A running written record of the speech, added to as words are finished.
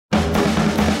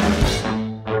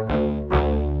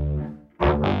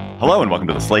Hello and welcome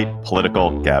to the Slate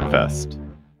Political Gabfest.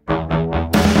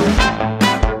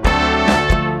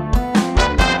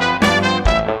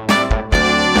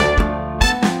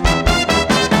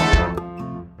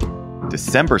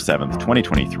 December 7th,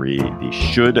 2023, the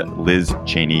Should Liz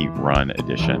Cheney Run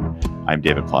edition. I'm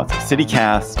David Plotz of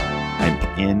CityCast.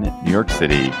 I'm in New York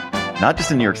City. Not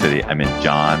just in New York City, I'm in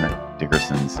John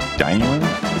Dickerson's dining room.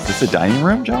 Is this a dining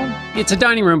room, John? It's a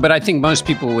dining room, but I think most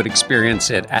people would experience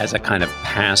it as a kind of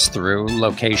pass-through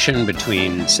location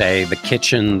between, say, the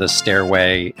kitchen, the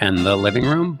stairway, and the living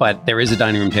room. But there is a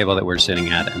dining room table that we're sitting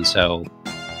at, and so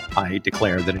I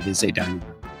declare that it is a dining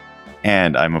room.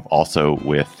 And I'm also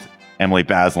with Emily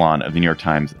Bazelon of the New York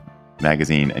Times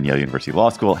Magazine and Yale University Law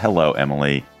School. Hello,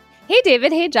 Emily. Hey,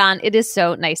 David. Hey, John. It is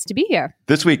so nice to be here.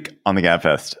 This week on the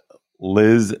Gabfest,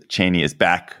 Liz Cheney is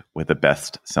back with a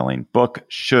best-selling book,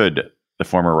 Should the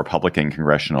former Republican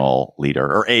congressional leader,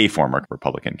 or a former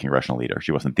Republican congressional leader,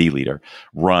 she wasn't the leader,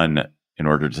 run in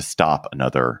order to stop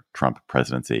another Trump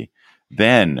presidency?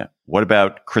 Then, what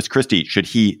about Chris Christie? Should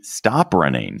he stop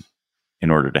running in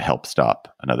order to help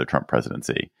stop another Trump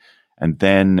presidency? And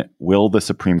then, will the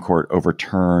Supreme Court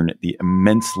overturn the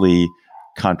immensely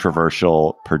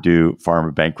controversial Purdue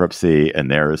Pharma bankruptcy? And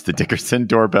there is the Dickerson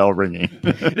doorbell ringing.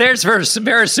 There's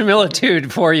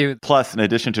verisimilitude for you. Plus, in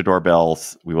addition to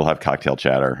doorbells, we will have cocktail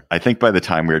chatter. I think by the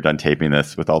time we're done taping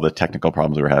this, with all the technical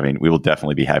problems we're having, we will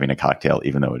definitely be having a cocktail,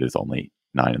 even though it is only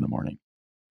 9 a.m.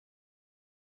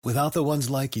 Without the ones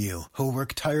like you, who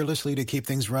work tirelessly to keep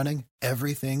things running,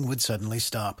 everything would suddenly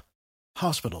stop.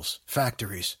 Hospitals,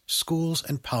 factories, schools,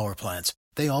 and power plants,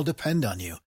 they all depend on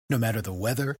you. No matter the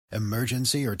weather,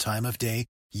 emergency, or time of day,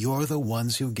 you're the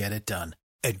ones who get it done.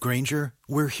 At Grainger,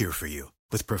 we're here for you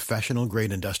with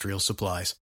professional-grade industrial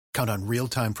supplies. Count on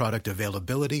real-time product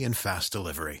availability and fast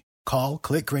delivery. Call,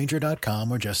 click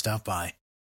Grainger.com, or just stop by.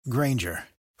 Grainger,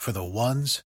 for the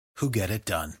ones who get it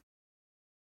done.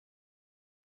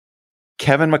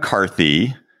 Kevin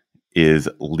McCarthy is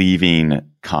leaving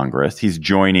Congress. He's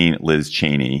joining Liz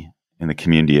Cheney in the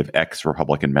community of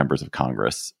ex-Republican members of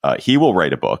Congress. He will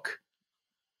write a book,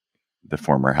 the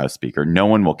former House Speaker. No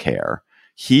one will care.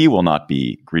 He will not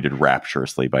be greeted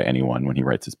rapturously by anyone when he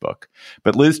writes his book.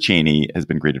 But Liz Cheney has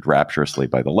been greeted rapturously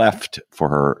by the left for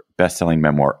her best-selling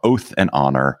memoir, Oath and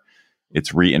Honor.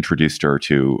 It's reintroduced her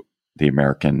to the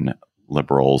American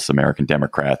liberals, American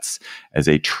Democrats, as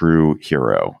a true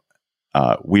hero.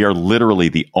 We are literally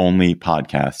the only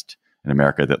podcast in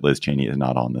America that Liz Cheney is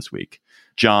not on this week.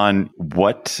 John,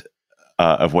 what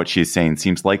of what she's saying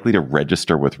seems likely to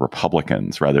register with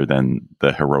Republicans rather than the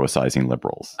heroicizing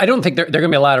liberals? I don't think there are going to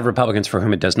be a lot of Republicans for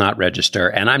whom it does not register,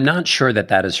 and I'm not sure that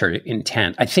that is her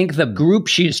intent. I think the group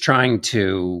she is trying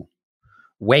to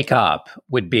wake up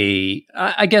would be,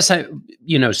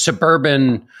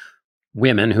 suburban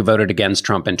women who voted against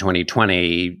Trump in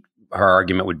 2020. Her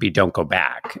argument would be don't go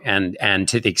back. And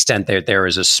to the extent that there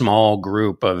is a small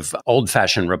group of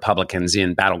old-fashioned Republicans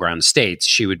in battleground states,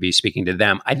 she would be speaking to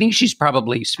them. I think she's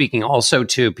probably speaking also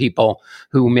to people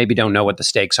who maybe don't know what the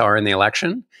stakes are in the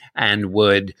election and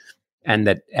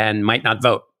might not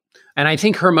vote. And I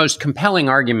think her most compelling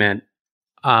argument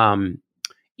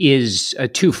is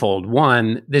twofold.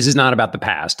 One, this is not about the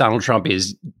past. Donald Trump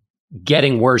is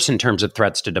getting worse in terms of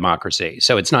threats to democracy.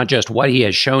 So it's not just what he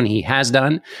has shown he has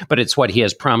done, but it's what he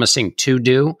is promising to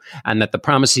do, and that the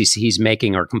promises he's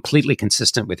making are completely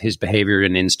consistent with his behavior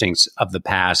and instincts of the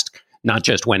past, not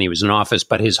just when he was in office,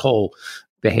 but his whole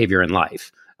behavior in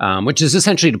life, which is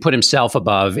essentially to put himself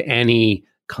above any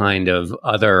kind of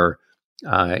other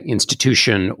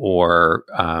institution or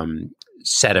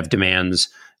set of demands.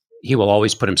 He will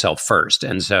always put himself first.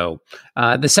 And so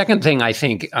the second thing I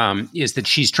think is that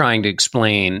she's trying to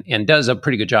explain, and does a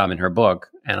pretty good job in her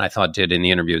book, and I thought did in the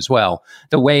interview as well,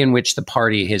 the way in which the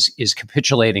party is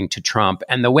capitulating to Trump,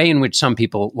 and the way in which some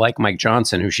people like Mike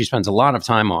Johnson, who she spends a lot of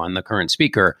time on, the current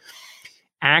speaker,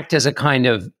 act as a kind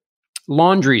of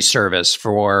laundry service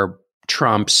for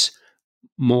Trump's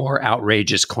more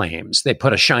outrageous claims. They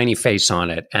put a shiny face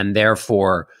on it, and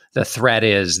therefore the threat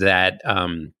is that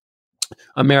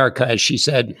America, as she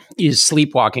said, is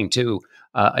sleepwalking to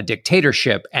a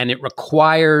dictatorship, and it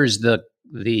requires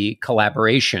the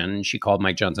collaboration. She called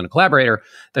Mike Johnson a collaborator.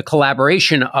 The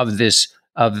collaboration of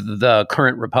the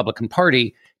current Republican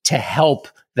Party to help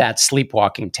that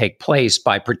sleepwalking take place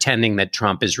by pretending that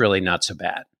Trump is really not so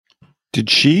bad. Did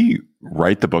she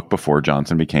write the book before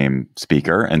Johnson became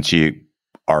speaker, and she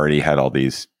already had all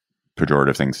these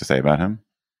pejorative things to say about him?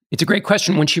 It's a great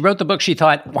question. When she wrote the book, she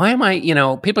thought, why am I,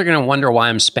 people are going to wonder why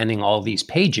I'm spending all these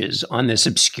pages on this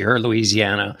obscure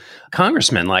Louisiana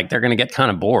congressman. Like, they're going to get kind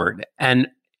of bored. And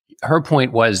her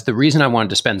point was the reason I wanted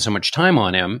to spend so much time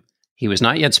on him, he was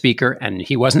not yet speaker, and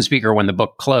he wasn't speaker when the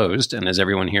book closed. And as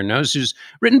everyone here knows who's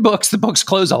written books, the books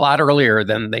close a lot earlier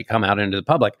than they come out into the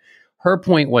public. Her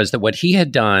point was that what he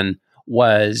had done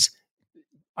was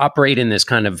operate in this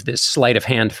kind of this sleight of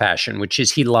hand fashion, which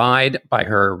is he lied by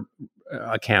her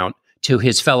account to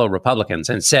his fellow Republicans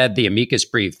and said the amicus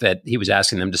brief that he was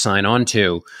asking them to sign on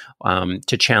to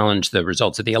challenge the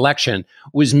results of the election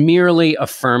was merely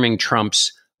affirming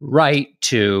Trump's right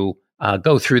to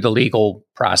go through the legal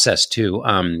process to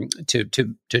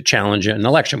challenge an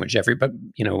election, which everybody,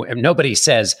 nobody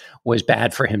says was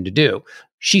bad for him to do.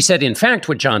 She said, in fact,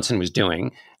 what Johnson was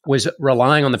doing was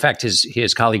relying on the fact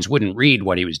his colleagues wouldn't read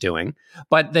what he was doing,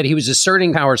 but that he was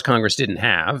asserting powers Congress didn't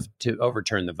have to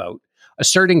overturn the vote,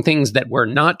 asserting things that were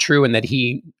not true and that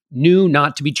he knew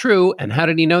not to be true. And how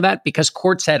did he know that? Because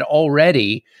courts had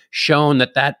already shown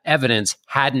that evidence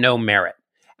had no merit,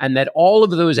 and that all of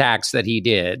those acts that he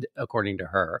did, according to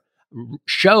her,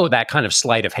 show that kind of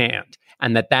sleight of hand,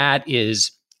 and that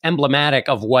is emblematic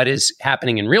of what is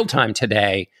happening in real time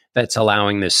today that's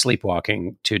allowing this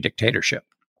sleepwalking to dictatorship.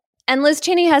 And Liz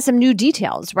Cheney has some new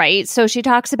details, right? So she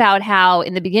talks about how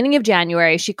in the beginning of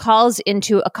January, she calls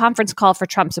into a conference call for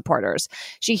Trump supporters.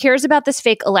 She hears about this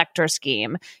fake elector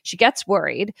scheme. She gets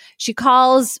worried. She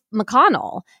calls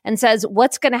McConnell and says,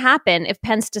 what's going to happen if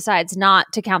Pence decides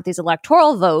not to count these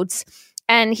electoral votes?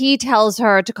 And he tells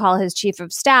her to call his chief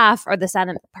of staff or the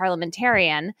Senate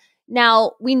parliamentarian.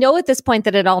 Now, we know at this point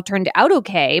that it all turned out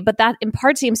okay, but that in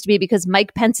part seems to be because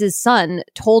Mike Pence's son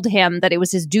told him that it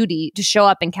was his duty to show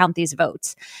up and count these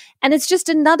votes. And it's just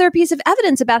another piece of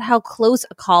evidence about how close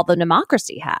a call the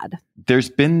democracy had. There's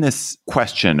been this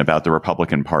question about the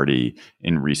Republican Party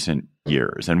in recent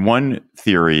years. And one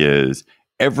theory is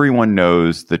everyone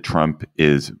knows that Trump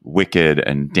is wicked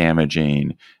and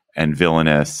damaging and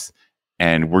villainous,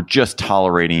 and we're just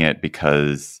tolerating it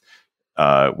because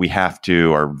we have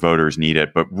to, our voters need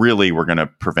it, but really we're going to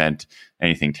prevent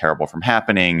anything terrible from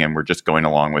happening, and we're just going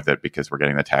along with it because we're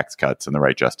getting the tax cuts and the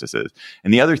right justices.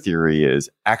 And the other theory is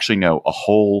actually no, a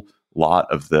whole lot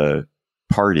of the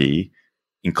party,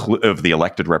 of the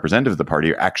elected representatives of the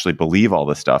party, actually believe all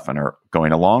this stuff and are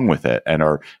going along with it,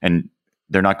 and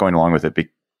they're not going along with it,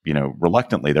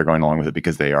 reluctantly. They're going along with it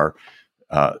because they are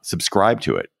subscribed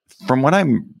to it. From what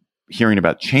I'm hearing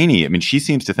about Cheney, I mean, she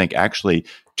seems to think actually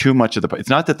too much of it's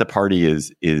not that the party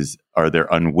are they're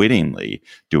unwittingly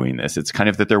doing this. It's kind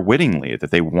of that they're wittingly,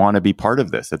 that they want to be part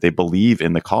of this, that they believe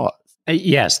in the cause.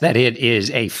 Yes, that it is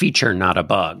a feature, not a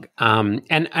bug.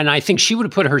 And I think she would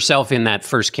have put herself in that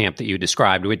first camp that you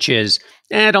described, which is,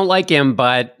 I don't like him,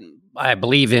 but I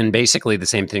believe in basically the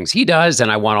same things he does,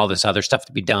 and I want all this other stuff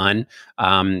to be done.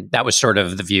 That was sort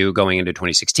of the view going into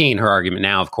 2016. Her argument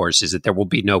now, of course, is that there will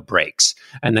be no brakes,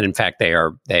 and that in fact they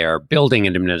are building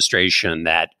an administration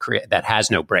that has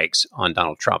no brakes on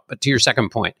Donald Trump. But to your second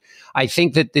point, I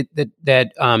think that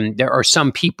there are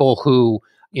some people who,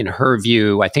 in her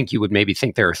view, I think you would maybe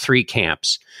think there are three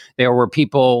camps. There were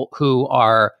people who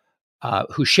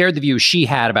shared the view she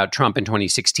had about Trump in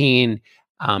 2016.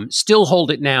 Still hold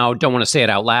it now, don't want to say it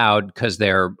out loud because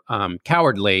they're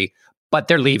cowardly, but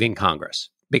they're leaving Congress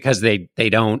because they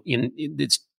don't,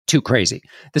 it's too crazy.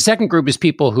 The second group is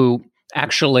people who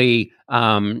actually,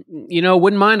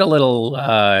 wouldn't mind a little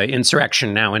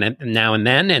insurrection now and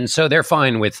then. And so they're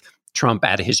fine with Trump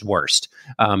at his worst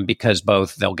because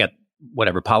both they'll get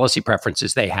whatever policy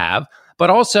preferences they have, but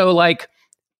also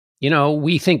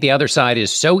we think the other side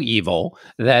is so evil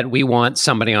that we want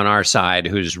somebody on our side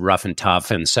who's rough and tough.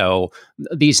 And so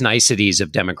these niceties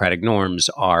of democratic norms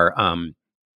are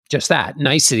just that,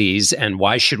 niceties. And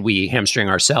why should we hamstring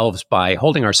ourselves by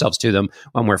holding ourselves to them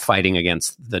when we're fighting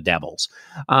against the devils?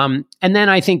 And then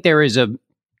I think there is a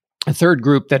third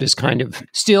group that is kind of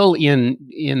still in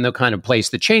the kind of place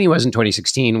that Cheney was in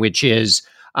 2016, which is,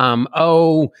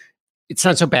 it's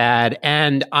not so bad,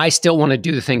 and I still want to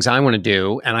do the things I want to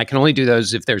do, and I can only do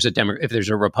those if there's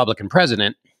a Republican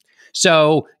president.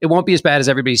 So it won't be as bad as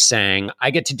everybody's saying.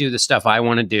 I get to do the stuff I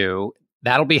want to do.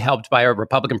 That'll be helped by a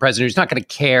Republican president who's not going to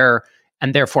care,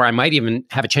 and therefore I might even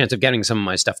have a chance of getting some of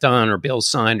my stuff done or bills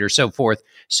signed or so forth.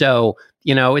 So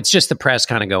it's just the press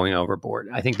kind of going overboard.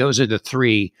 I think those are the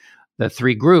three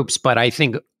groups. But I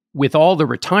think with all the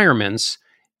retirements,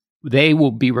 they will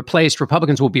be replaced.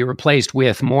 Republicans will be replaced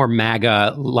with more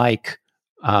MAGA-like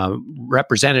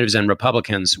representatives and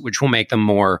Republicans, which will make them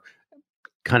more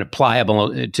kind of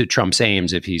pliable to Trump's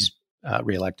aims if he's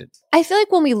reelected. I feel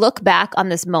like when we look back on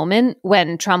this moment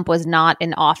when Trump was not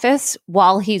in office,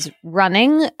 while he's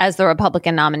running as the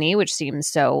Republican nominee, which seems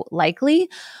so likely,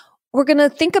 we're going to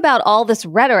think about all this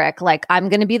rhetoric, like I'm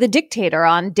going to be the dictator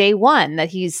on day one that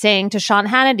he's saying to Sean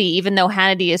Hannity, even though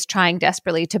Hannity is trying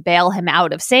desperately to bail him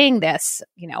out of saying this,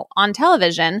 on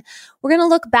television. We're going to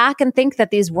look back and think that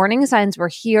these warning signs were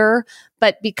here,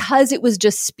 but because it was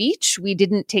just speech, we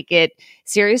didn't take it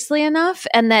seriously enough.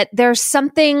 And that there's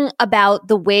something about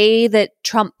the way that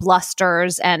Trump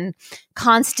blusters and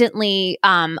constantly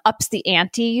ups the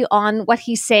ante on what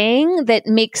he's saying that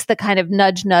makes the kind of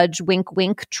nudge, nudge, wink,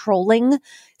 wink trolling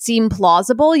seem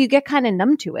plausible. You get kind of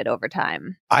numb to it over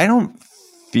time. I don't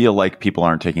feel like people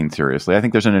aren't taking it seriously. I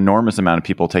think there's an enormous amount of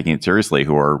people taking it seriously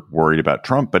who are worried about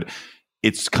Trump, but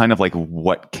it's kind of like,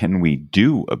 what can we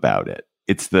do about it?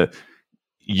 I'm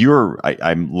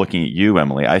looking at you,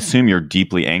 Emily. I assume you're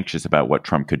deeply anxious about what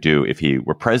Trump could do if he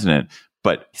were president,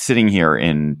 but sitting here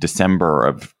in December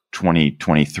of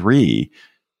 2023,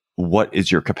 what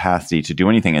is your capacity to do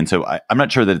anything? And so I'm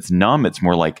not sure that it's numb. It's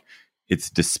more like it's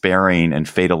despairing and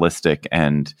fatalistic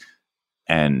and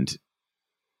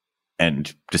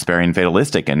despairing and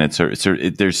fatalistic. And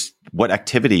there's what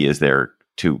activity is there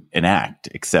to enact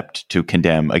except to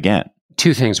condemn again?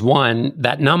 Two things. One,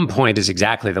 that numb point is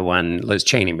exactly the one Liz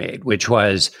Cheney made, which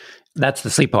was that's the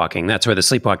sleepwalking. That's where the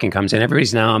sleepwalking comes in.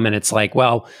 Everybody's numb, and it's like,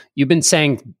 well, you've been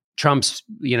saying Trump's,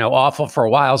 awful for a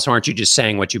while, so aren't you just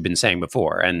saying what you've been saying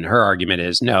before? And her argument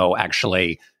is, no,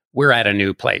 actually, we're at a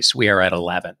new place. We are at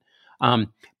 11.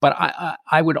 But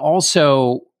I would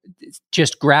also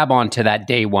just grab onto that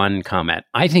day one comment.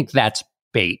 I think that's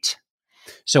bait.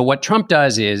 So what Trump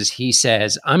does is he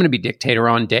says, I'm going to be dictator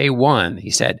on day one.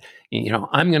 He said,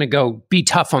 I'm going to go be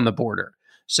tough on the border.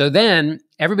 So then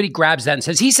everybody grabs that and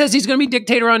says, he says he's going to be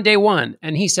dictator on day one.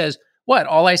 And he says, what?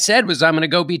 All I said was I'm going to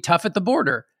go be tough at the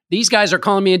border. These guys are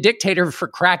calling me a dictator for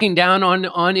cracking down on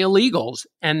illegals.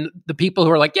 And the people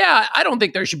who are like, yeah, I don't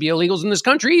think there should be illegals in this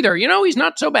country either. He's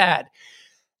not so bad.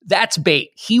 That's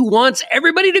bait. He wants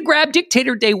everybody to grab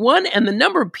dictator day one, and the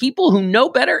number of people who know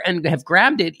better and have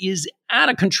grabbed it is out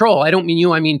of control. I don't mean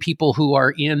you, I mean people who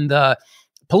are in the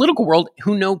political world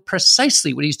who know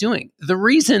precisely what he's doing. The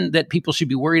reason that people should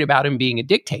be worried about him being a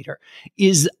dictator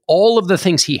is all of the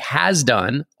things he has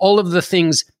done, all of the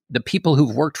things the people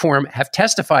who've worked for him have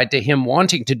testified to him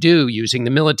wanting to do using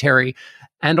the military,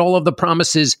 and all of the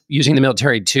promises using the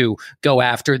military to go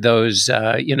after those,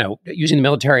 using the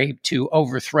military to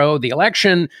overthrow the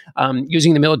election,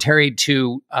 using the military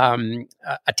to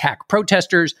attack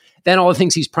protesters, then all the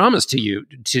things he's promised to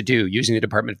do, using the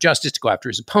Department of Justice to go after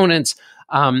his opponents,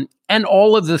 and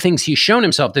all of the things he's shown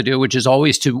himself to do, which is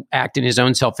always to act in his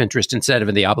own self-interest instead of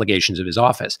in the obligations of his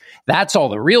office. That's all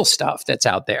the real stuff that's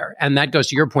out there. And that goes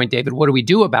to your point, David. What do we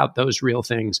do about those real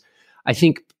things? I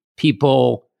think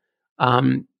people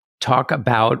talk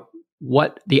about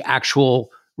what the actual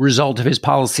result of his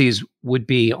policies would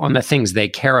be on the things they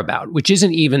care about, which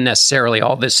isn't even necessarily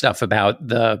all this stuff about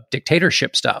the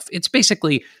dictatorship stuff. It's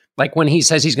basically like when he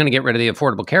says he's going to get rid of the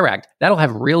Affordable Care Act, that'll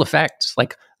have real effects,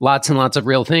 like lots and lots of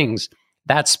real things.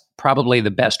 That's probably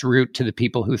the best route to the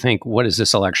people who think, what is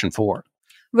this election for?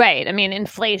 Right. I mean,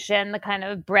 inflation, the kind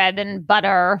of bread and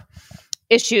butter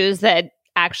issues that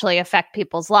actually affect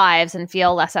people's lives and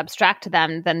feel less abstract to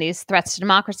them than these threats to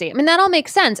democracy. I mean, that all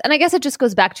makes sense. And I guess it just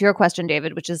goes back to your question,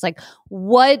 David, which is like,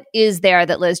 what is there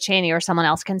that Liz Cheney or someone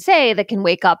else can say that can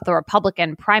wake up the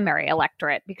Republican primary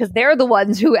electorate? Because they're the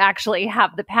ones who actually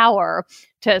have the power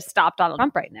to stop Donald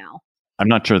Trump right now. I'm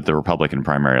not sure that the Republican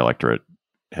primary electorate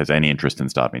has any interest in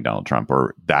stopping Donald Trump,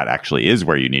 or that actually is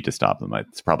where you need to stop them.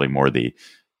 It's probably more the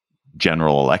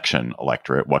general election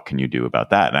electorate. What can you do about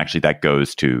that? And actually that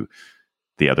goes to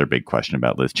the other big question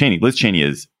about Liz Cheney. Liz Cheney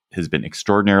has been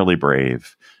extraordinarily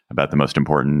brave about the most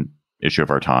important issue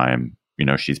of our time.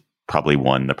 She's probably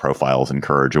won the Profiles in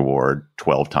Courage Award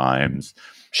 12 times.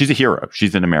 She's a hero.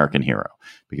 She's an American hero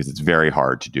because it's very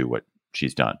hard to do what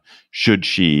she's done. Should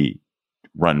she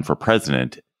run for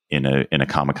president in a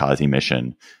kamikaze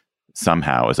mission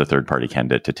somehow as a third-party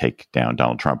candidate to take down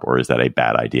Donald Trump, or is that a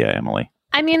bad idea, Emily?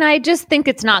 I mean, I just think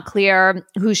it's not clear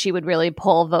who she would really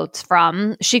pull votes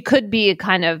from. She could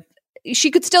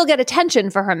still get attention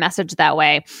for her message that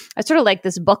way. I sort of like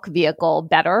this book vehicle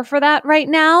better for that right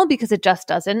now, because it just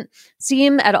doesn't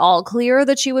seem at all clear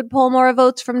that she would pull more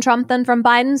votes from Trump than from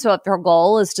Biden. So if her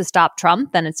goal is to stop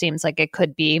Trump, then it seems like it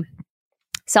could be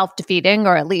self-defeating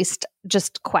or at least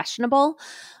just questionable.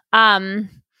 I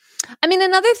mean,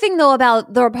 another thing, though,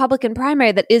 about the Republican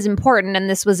primary that is important, and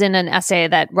this was in an essay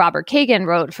that Robert Kagan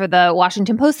wrote for the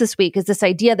Washington Post this week, is this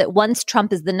idea that once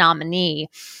Trump is the nominee,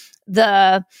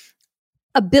 the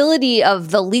ability of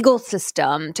the legal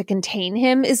system to contain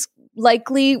him is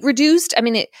likely reduced. I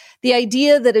mean, the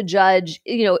idea that a judge,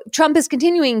 Trump is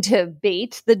continuing to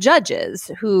bait the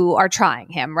judges who are trying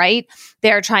him, right?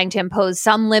 They're trying to impose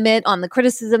some limit on the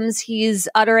criticisms he's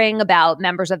uttering about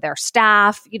members of their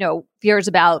staff, fears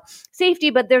about safety,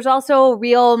 but there's also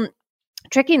real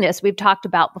trickiness we've talked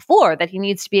about before, that he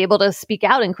needs to be able to speak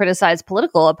out and criticize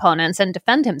political opponents and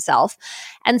defend himself.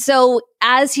 And so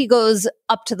as he goes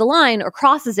up to the line or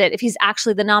crosses it, if he's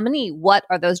actually the nominee, what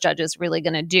are those judges really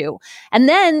going to do? And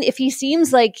then if he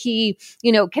seems like he,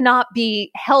 cannot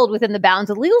be held within the bounds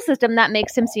of the legal system, that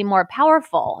makes him seem more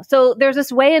powerful. So there's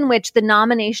this way in which the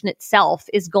nomination itself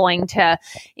is going to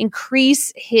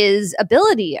increase his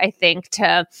ability, I think,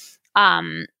 to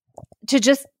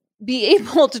just be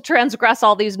able to transgress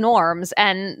all these norms.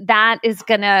 And that is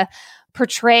going to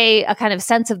portray a kind of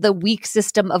sense of the weak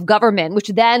system of government, which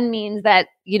then means that,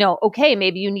 okay,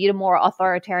 maybe you need a more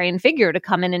authoritarian figure to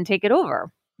come in and take it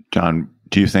over. John,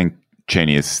 do you think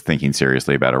Cheney is thinking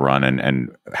seriously about a run? And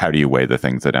how do you weigh the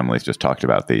things that Emily's just talked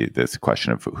about, this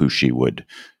question of who she would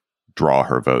draw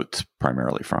her votes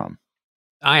primarily from?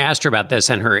 I asked her about this,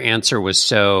 and her answer was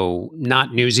so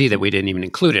not newsy that we didn't even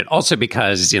include it. Also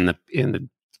because in the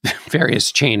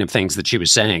various chain of things that she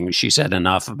was saying, she said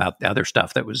enough about the other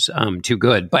stuff that was too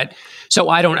good. But so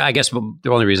I guess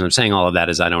the only reason I'm saying all of that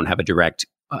is I don't have a direct,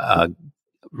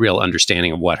 real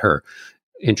understanding of what her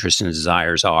interests and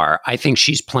desires are. I think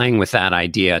she's playing with that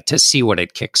idea to see what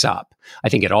it kicks up. I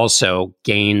think it also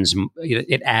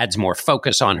it adds more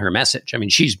focus on her message. I mean,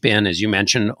 she's been, as you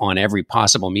mentioned, on every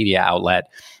possible media outlet.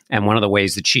 And one of the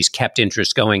ways that she's kept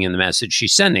interest going in the message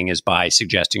she's sending is by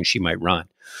suggesting she might run.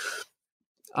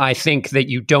 I think that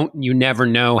you never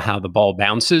know how the ball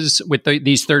bounces with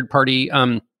these third-party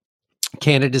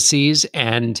candidacies,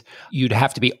 and you'd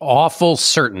have to be awful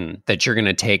certain that you're going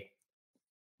to take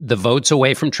the votes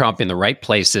away from Trump in the right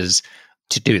places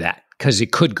to do that, because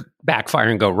it could backfire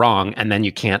and go wrong, and then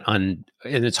you can't and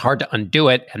it's hard to undo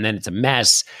it, and then it's a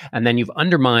mess, and then you've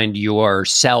undermined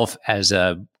yourself as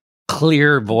a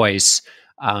clear voice,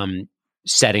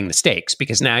 setting the stakes,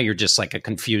 because now you're just like a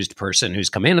confused person who's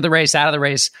come into the race, out of the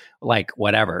race, like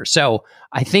whatever. So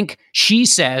I think she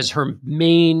says her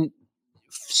main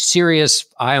serious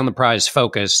eye on the prize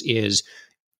focus is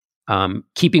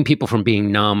keeping people from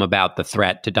being numb about the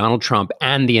threat to Donald Trump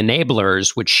and the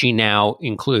enablers, which she now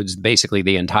includes basically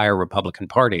the entire Republican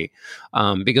Party.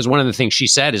 Because one of the things she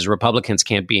said is Republicans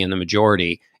can't be in the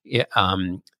majority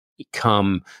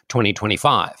come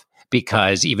 2025.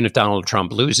 Because even if Donald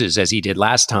Trump loses, as he did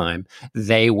last time,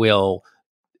 they will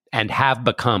and have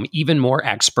become even more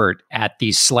expert at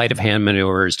these sleight of hand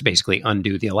maneuvers to basically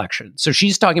undo the election. So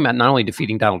she's talking about not only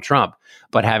defeating Donald Trump,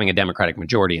 but having a Democratic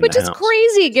majority in the House. Which is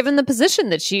crazy, given the position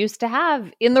that she used to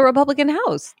have in the Republican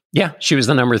House. Yeah, she was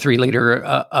the number 3 leader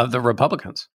of the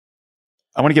Republicans.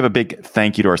 I want to give a big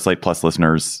thank you to our Slate Plus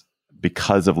listeners.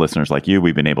 Because of listeners like you,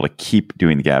 we've been able to keep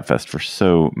doing the Gabfest for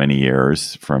so many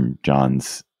years, from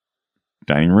John's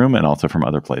dining room and also from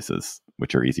other places,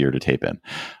 which are easier to tape in.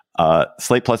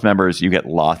 Slate Plus members, you get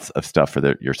lots of stuff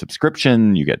for your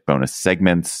subscription. You get bonus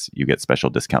segments. You get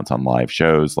special discounts on live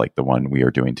shows like the one we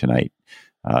are doing tonight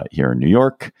here in New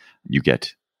York. You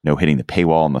get no hitting the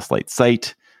paywall on the Slate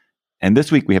site. And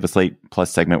this week we have a Slate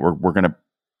Plus segment where we're going to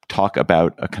talk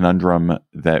about a conundrum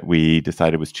that we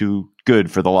decided was too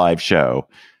good for the live show.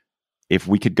 If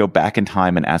we could go back in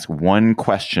time and ask one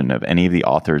question of any of the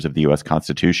authors of the U.S.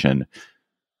 Constitution,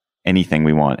 anything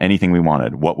we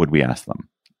wanted, what would we ask them?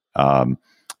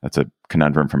 That's a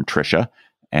conundrum from Trisha,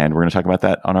 and we're going to talk about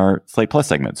that on our Slate Plus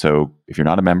segment. So if you're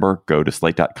not a member, go to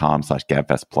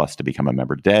slate.com/Gabfest Plus to become a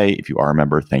member today. If you are a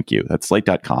member, thank you. That's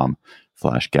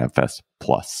slate.com/Gabfest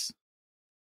Plus.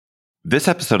 This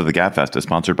episode of the Gabfest is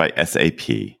sponsored by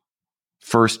SAP.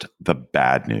 First, the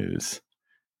bad news.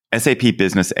 SAP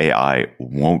Business AI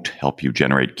won't help you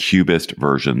generate cubist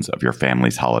versions of your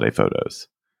family's holiday photos,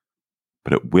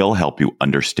 but it will help you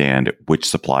understand which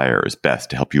supplier is best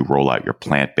to help you roll out your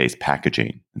plant-based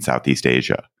packaging in Southeast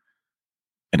Asia,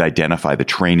 and identify the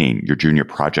training your junior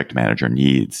project manager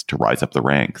needs to rise up the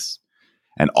ranks,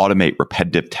 and automate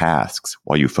repetitive tasks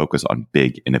while you focus on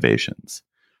big innovations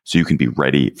so you can be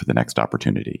ready for the next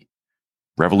opportunity.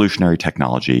 Revolutionary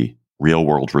technology,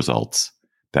 real-world results.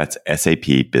 That's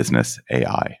SAP Business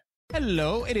AI.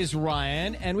 Hello, it is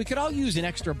Ryan, and we could all use an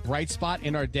extra bright spot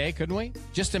in our day, couldn't we?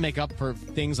 Just to make up for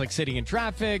things like sitting in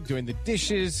traffic, doing the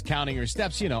dishes, counting your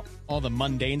steps, all the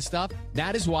mundane stuff.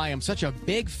 That is why I'm such a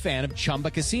big fan of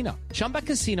Chumba Casino. Chumba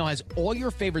Casino has all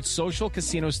your favorite social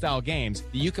casino-style games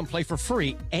that you can play for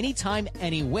free anytime,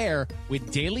 anywhere with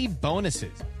daily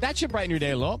bonuses. That should brighten your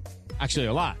day a little. Actually,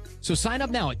 a lot. So sign up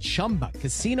now at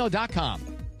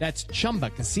ChumbaCasino.com. That's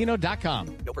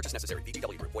ChumbaCasino.com. No purchase necessary.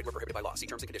 VGW Group. Void where prohibited by law. See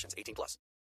terms and conditions. 18+.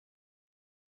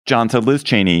 John, so Liz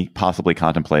Cheney possibly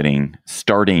contemplating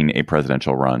starting a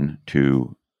presidential run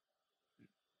to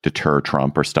deter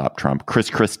Trump or stop Trump. Chris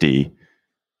Christie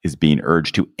is being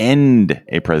urged to end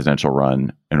a presidential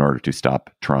run in order to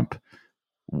stop Trump.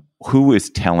 Who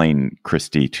is telling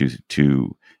Christie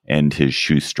to end his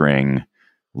shoestring,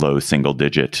 low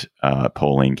single-digit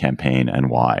polling campaign, and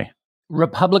why?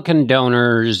 Republican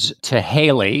donors to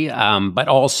Haley, but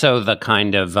also the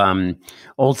kind of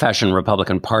old-fashioned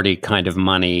Republican Party kind of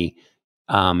money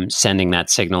sending that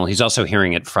signal. He's also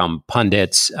hearing it from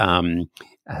pundits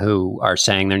who are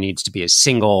saying there needs to be a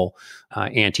single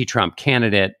anti-Trump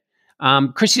candidate.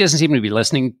 Christie doesn't seem to be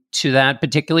listening to that,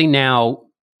 particularly now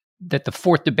that the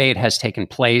fourth debate has taken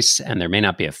place and there may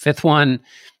not be a fifth one.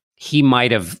 He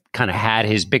might have kind of had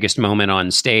his biggest moment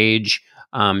on stage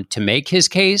to make his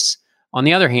case. On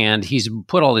the other hand, he's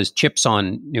put all his chips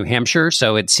on New Hampshire,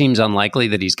 so it seems unlikely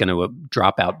that he's going to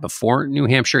drop out before New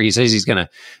Hampshire. He says he's going to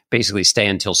basically stay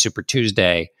until Super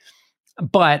Tuesday.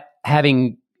 But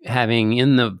having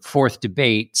in the fourth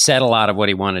debate said a lot of what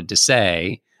he wanted to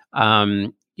say,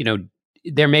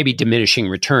 there may be diminishing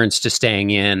returns to staying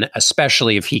in,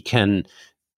 especially if he can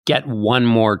get one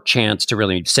more chance to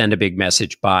really send a big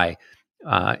message by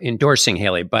endorsing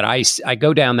Haley. But I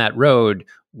go down that road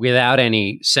without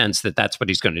any sense that that's what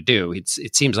he's going to do. It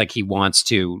seems like he wants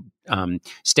to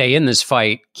stay in this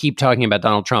fight, keep talking about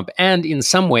Donald Trump, and in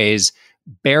some ways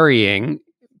burying,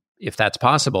 if that's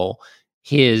possible,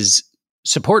 his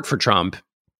support for Trump,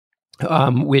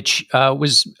 which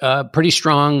was pretty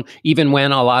strong, even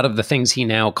when a lot of the things he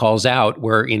now calls out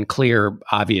were in clear,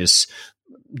 obvious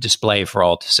display for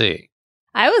all to see.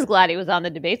 I was glad he was on the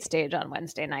debate stage on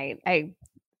Wednesday night. I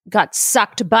got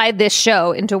sucked by this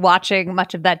show into watching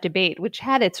much of that debate, which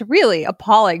had its really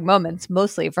appalling moments,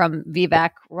 mostly from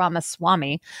Vivek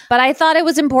Ramaswamy. But I thought it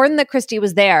was important that Christie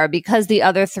was there because the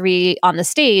other three on the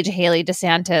stage, Haley,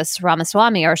 DeSantis,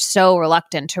 Ramaswamy, are so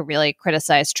reluctant to really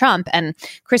criticize Trump. And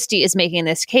Christie is making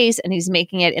this case, and he's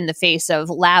making it in the face of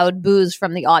loud boos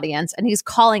from the audience. And he's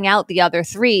calling out the other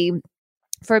three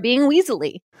for being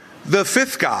weaselly. The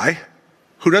fifth guy,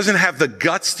 who doesn't have the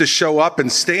guts to show up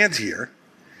and stand here,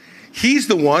 he's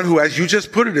the one who, as you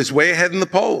just put it, is way ahead in the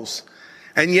polls.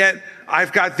 And yet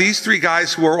I've got these three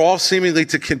guys who are all seemingly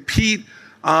to compete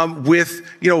with,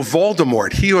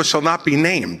 Voldemort, he who shall not be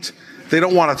named. They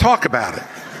don't want to talk about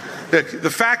it. The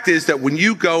fact is that when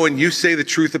you go and you say the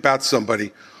truth about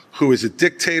somebody who is a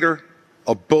dictator,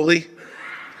 a bully,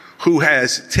 who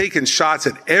has taken shots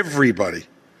at everybody,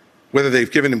 whether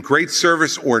they've given him great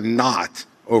service or not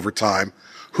over time,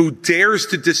 who dares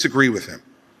to disagree with him,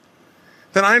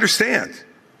 then I understand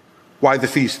why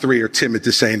these three are timid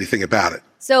to say anything about it.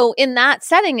 So in that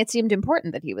setting, it seemed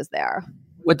important that he was there.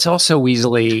 What's also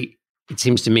weaselly, it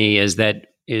seems to me, is that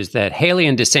Haley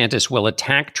and DeSantis will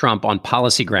attack Trump on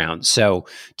policy grounds. So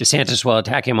DeSantis will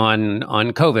attack him on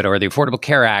COVID or the Affordable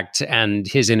Care Act and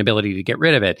his inability to get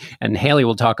rid of it. And Haley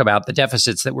will talk about the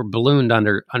deficits that were ballooned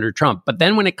under Trump. But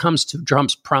then when it comes to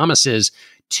Trump's promises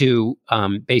to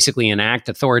basically enact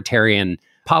authoritarian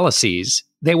policies,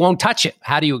 they won't touch it.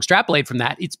 How do you extrapolate from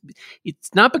that? It's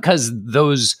not because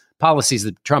those policies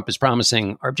that Trump is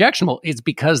promising are objectionable. It's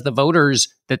because the voters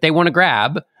that they want to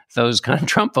grab, those kind of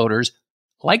Trump voters,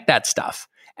 like that stuff.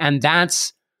 And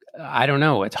that's, I don't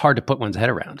know, it's hard to put one's head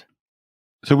around.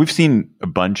 So we've seen a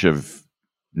bunch of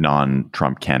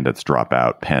non-Trump candidates drop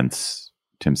out. Pence,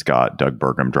 Tim Scott, Doug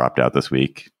Burgum dropped out this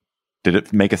week. Did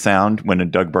it make a sound when a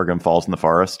Doug Burgum falls in the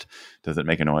forest? Does it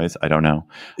make a noise? I don't know.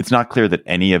 It's not clear that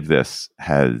any of this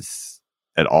has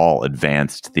at all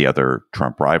advanced the other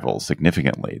Trump rivals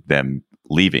significantly, them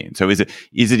leaving. So is it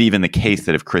even the case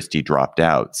that if Christie dropped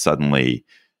out, suddenly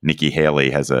Nikki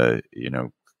Haley has a,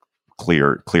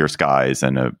 clear skies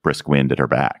and a brisk wind at her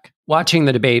back? Watching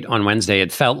the debate on Wednesday,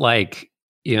 it felt like,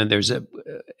 there's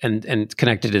and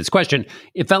connected to this question,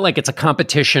 it felt like it's a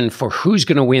competition for who's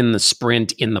going to win the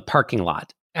sprint in the parking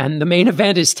lot. And the main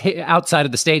event is outside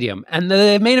of the stadium. And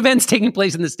the main event's taking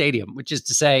place in the stadium, which is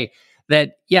to say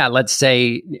that, let's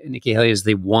say Nikki Haley is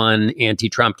the one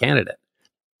anti-Trump candidate.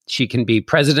 She can be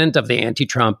president of the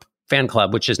anti-Trump fan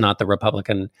club, which is not the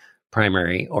Republican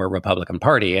primary or Republican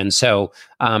Party. And so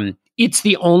it's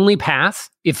the only path.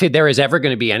 If there is ever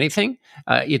going to be anything,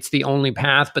 it's the only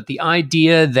path. But the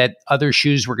idea that other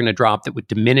shoes were going to drop that would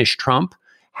diminish Trump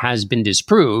has been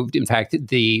disproved. In fact,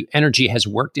 the energy has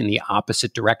worked in the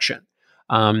opposite direction.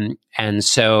 And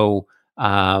so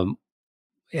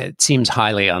it seems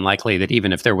highly unlikely that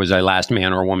even if there was a last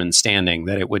man or woman standing,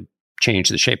 that it would change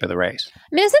the shape of the race. I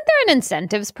mean, isn't there an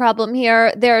incentives problem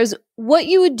here? There's what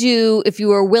you would do if you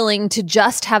were willing to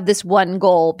just have this one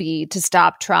goal be to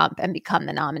stop Trump and become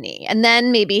the nominee. And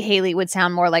then maybe Haley would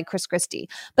sound more like Chris Christie.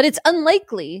 But it's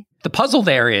unlikely. The puzzle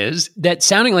there is that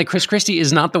sounding like Chris Christie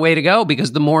is not the way to go,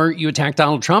 because the more you attack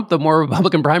Donald Trump, the more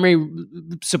Republican primary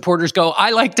supporters go, I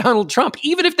like Donald Trump,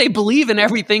 even if they believe in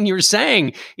everything you're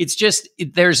saying. It's just,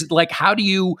 there's like, how do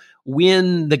you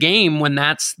win the game when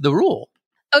that's the rule?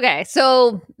 Okay,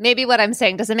 so maybe what I'm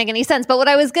saying doesn't make any sense, but what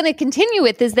I was going to continue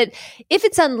with is that if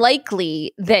it's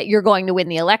unlikely that you're going to win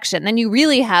the election, then you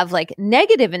really have like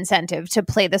negative incentive to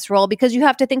play this role, because you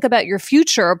have to think about your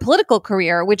future political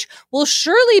career, which will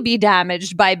surely be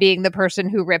damaged by being the person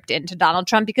who ripped into Donald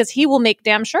Trump, because he will make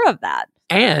damn sure of that.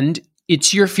 And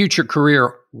it's your future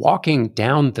career walking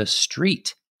down the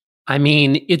street. I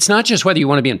mean, it's not just whether you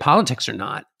want to be in politics or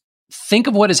not. Think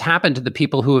of what has happened to the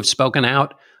people who have spoken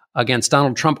out against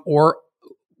Donald Trump, or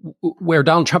where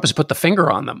Donald Trump has put the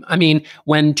finger on them. I mean,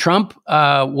 when Trump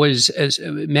was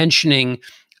mentioning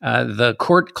the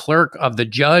court clerk of the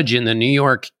judge in the New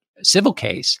York civil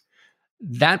case,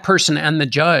 that person and the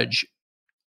judge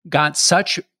got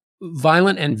such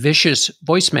violent and vicious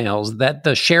voicemails that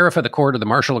the sheriff of the court or the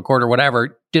marshal of the court or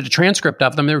whatever did a transcript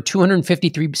of them. There were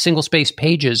 253 single-spaced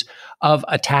pages of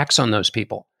attacks on those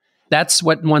people. That's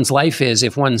what one's life is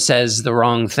if one says the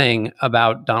wrong thing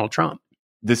about Donald Trump.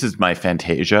 This is my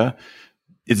fantasia.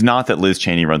 It's not that Liz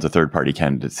Cheney runs a third-party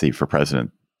candidacy for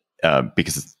president,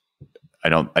 because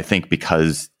I think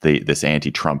because this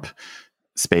anti-Trump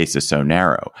space is so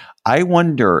narrow. I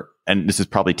wonder, and this is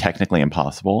probably technically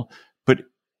impossible, but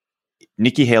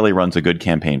Nikki Haley runs a good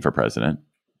campaign for president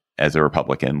as a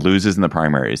Republican, loses in the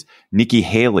primaries. Nikki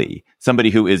Haley, somebody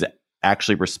who is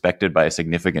actually respected by a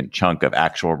significant chunk of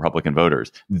actual Republican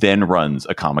voters, then runs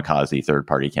a kamikaze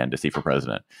third-party candidacy for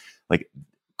president. Like,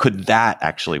 could that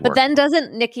actually work? But then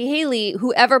doesn't Nikki Haley,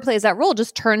 whoever plays that role,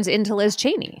 just turns into Liz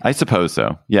Cheney? I suppose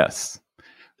so, yes.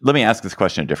 Let me ask this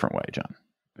question a different way, John.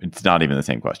 It's not even the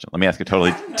same question. Let me ask a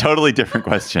totally different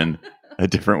question a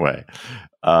different way.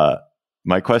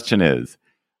 My question is,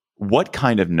 what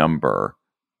kind of number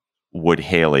would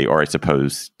Haley, or I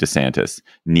suppose DeSantis,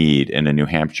 need in a New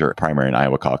Hampshire primary and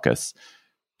Iowa caucus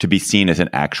to be seen as an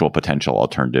actual potential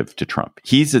alternative to Trump?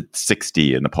 He's at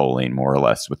 60 in the polling, more or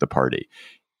less, with the party.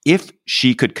 If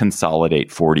she could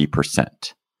consolidate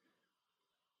 40%,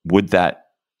 would that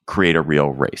create a real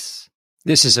race?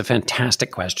 This is a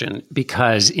fantastic question,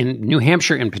 because in New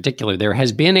Hampshire in particular, there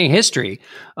has been a history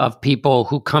of people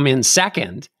who come in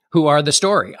second who are the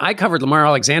story. I covered Lamar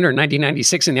Alexander in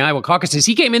 1996 in the Iowa caucuses.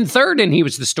 He came in third and he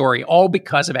was the story, all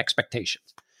because of expectations.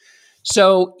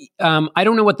 So I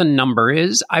don't know what the number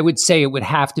is. I would say it would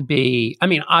have to be, I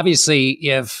mean, obviously,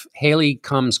 if Haley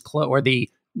comes close, or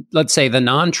let's say the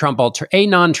non-Trump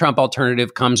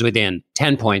alternative comes within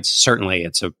 10 points, certainly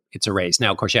it's a race.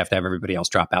 Now, of course, you have to have everybody else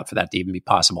drop out for that to even be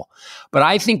possible. But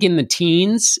I think in the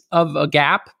teens of a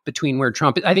gap between where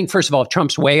Trump, I think, first of all,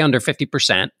 Trump's way under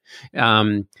 50%.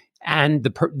 And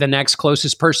the next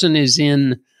closest person is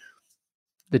in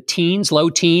the teens, low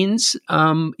teens,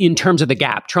 in terms of the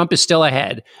gap. Trump is still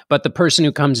ahead, but the person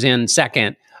who comes in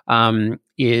second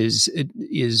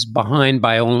is behind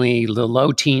by only the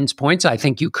low teens points. I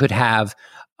think you could have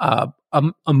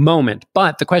a moment.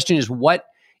 But the question is, what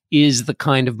is the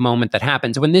kind of moment that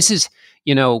happens when this is,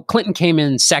 Clinton came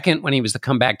in second when he was the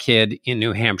comeback kid in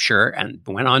New Hampshire and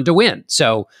went on to win.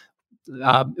 So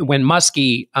when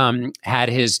Muskie had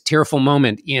his tearful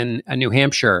moment in New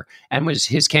Hampshire and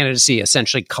his candidacy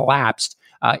essentially collapsed,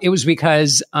 it was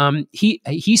because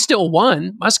he still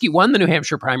won. Muskie won the New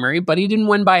Hampshire primary, but he didn't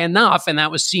win by enough, and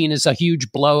that was seen as a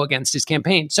huge blow against his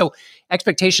campaign. So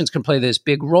expectations can play this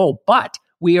big role, but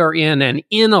we are in an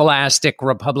inelastic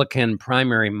Republican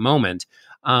primary moment.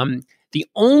 The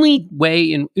only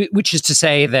way which is to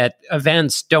say that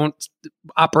events don't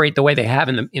operate the way they have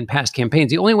in past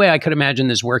campaigns. The only way I could imagine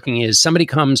this working is somebody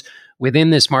comes within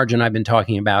this margin I've been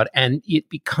talking about, and it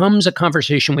becomes a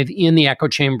conversation within the echo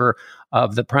chamber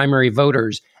of the primary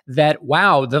voters that,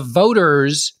 wow, the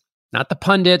voters, not the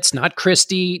pundits, not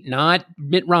Christie, not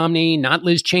Mitt Romney, not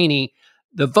Liz Cheney,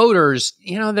 the voters,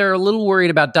 they're a little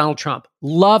worried about Donald Trump.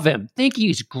 Love him. Think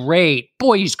he's great.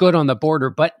 Boy, he's good on the border,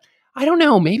 but I don't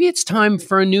know, maybe it's time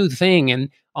for a new thing, and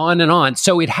on and on.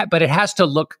 So but it has to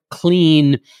look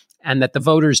clean, and that the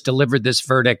voters delivered this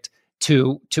verdict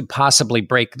to possibly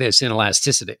break this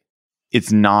inelasticity.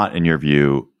 It's not, in your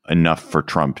view, enough for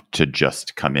Trump to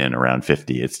just come in around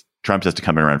 50. Trump has to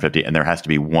come in around 50, and there has to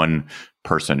be one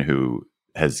person who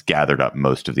has gathered up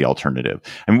most of the alternative,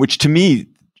 and which to me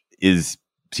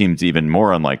seems even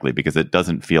more unlikely, because it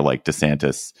doesn't feel like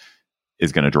DeSantis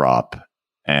is going to drop,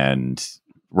 and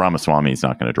Ramaswamy is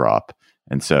not going to drop.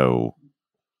 And so,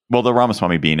 well, the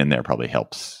Ramaswamy being in there probably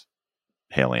helps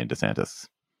Haley and DeSantis.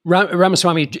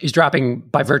 Ramaswamy is dropping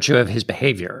by virtue of his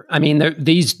behavior. I mean,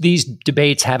 these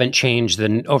debates haven't changed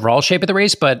the overall shape of the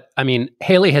race, but I mean,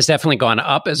 Haley has definitely gone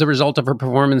up as a result of her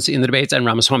performance in the debates, and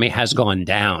Ramaswamy has gone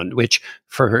down, which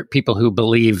for people who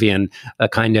believe in a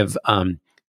kind of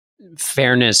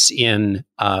fairness in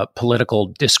political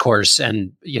discourse,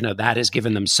 and that has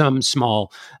given them some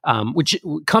small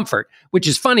comfort, which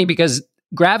is funny because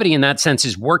gravity in that sense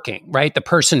is working, right? The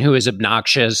person who is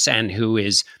obnoxious and who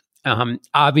is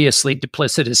obviously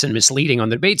duplicitous and misleading on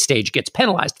the debate stage gets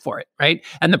penalized for it, right?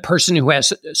 And the person who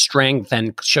has strength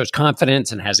and shows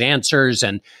confidence and has answers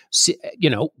and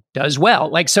does well.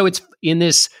 Like, so it's in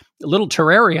this little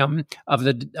terrarium of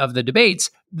the debates,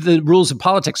 the rules of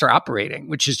politics are operating,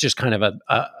 which is just kind of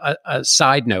a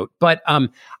side note. But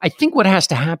I think what has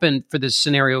to happen for this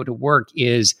scenario to work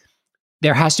is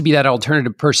there has to be that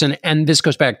alternative person. And this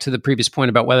goes back to the previous point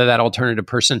about whether that alternative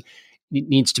person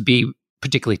needs to be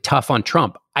particularly tough on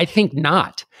Trump. I think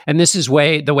not. And this is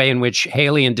the way in which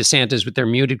Haley and DeSantis, with their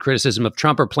muted criticism of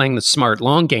Trump, are playing the smart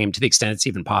long game to the extent it's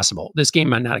even possible. This game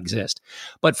might not exist.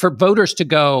 But for voters to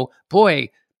go, boy,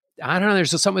 I don't know,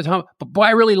 there's something with Trump, but boy,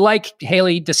 I really like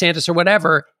Haley, DeSantis, or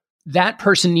whatever, that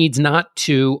person needs not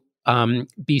to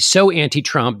be so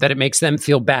anti-Trump that it makes them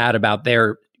feel bad about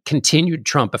their continued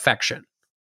Trump affection.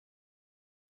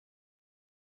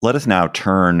 Let us now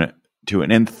turn to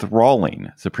an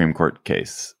enthralling Supreme Court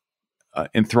case.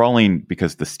 Enthralling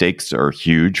because the stakes are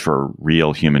huge for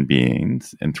real human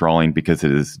beings. Enthralling because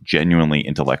it is genuinely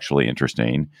intellectually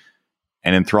interesting.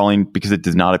 And enthralling because it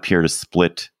does not appear to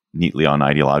split neatly on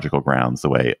ideological grounds the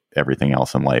way everything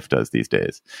else in life does these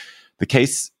days. The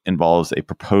case involves a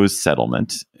proposed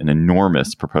settlement, an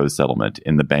enormous proposed settlement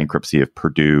in the bankruptcy of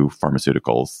Purdue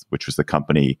Pharmaceuticals, which was the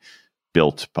company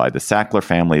built by the Sackler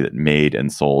family that made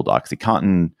and sold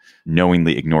OxyContin,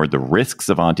 knowingly ignored the risks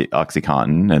of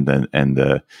OxyContin and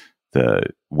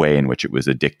the way in which it was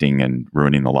addicting and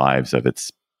ruining the lives of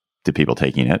the people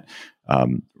taking it,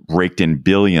 raked in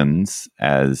billions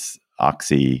as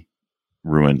Oxy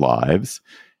ruined lives,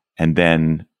 and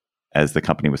then as the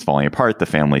company was falling apart, the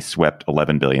family swept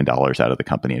 $11 billion out of the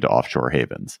company into offshore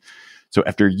havens. So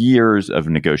after years of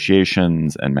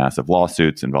negotiations and massive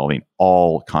lawsuits involving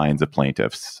all kinds of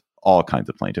plaintiffs,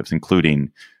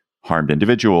 including harmed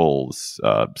individuals,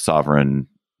 sovereign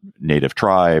native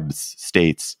tribes,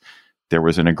 states, there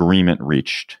was an agreement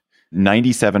reached.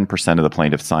 97% of the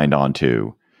plaintiffs signed on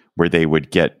to where they would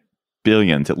get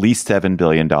billions, at least $7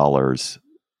 billion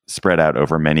spread out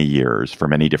over many years for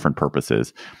many different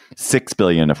purposes, $6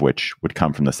 billion of which would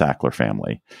come from the Sackler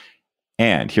family.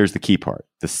 And here's the key part.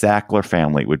 The Sackler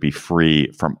family would be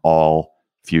free from all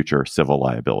future civil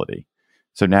liability.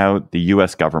 So now the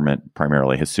U.S. government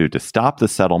primarily has sued to stop the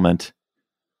settlement,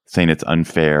 saying it's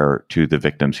unfair to the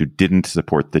victims who didn't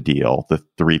support the deal, the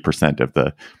 3% of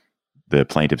the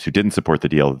plaintiffs who didn't support the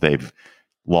deal. They've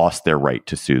lost their right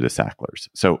to sue the Sacklers.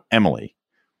 So, Emily,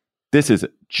 this is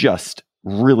just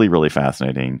really, really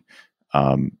fascinating.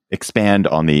 Expand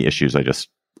on the issues I just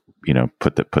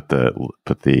put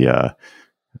the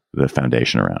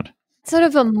foundation around. Sort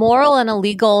of a moral and a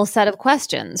legal set of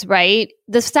questions, right?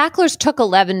 The Sacklers took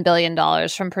 $11 billion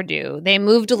from Purdue. They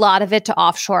moved a lot of it to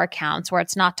offshore accounts where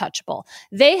it's not touchable.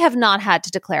 They have not had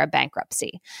to declare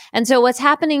bankruptcy. And so what's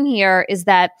happening here is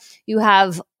that you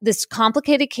have this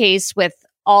complicated case with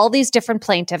all these different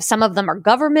plaintiffs. Some of them are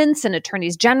governments and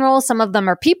attorneys general. Some of them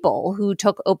are people who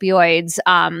took opioids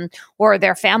or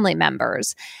their family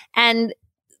members. And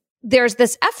there's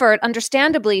this effort,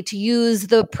 understandably, to use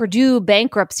the Purdue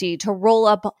bankruptcy to roll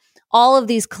up all of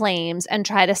these claims and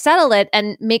try to settle it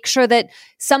and make sure that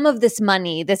some of this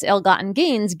money, this ill-gotten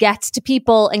gains, gets to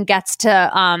people and gets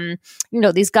to,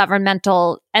 these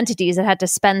governmental entities that had to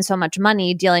spend so much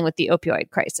money dealing with the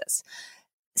opioid crisis.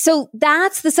 So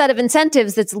that's the set of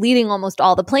incentives that's leading almost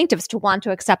all the plaintiffs to want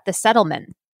to accept this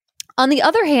settlement. On the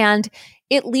other hand,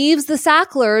 it leaves the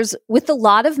Sacklers with a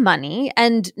lot of money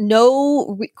and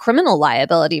no criminal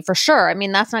liability for sure. I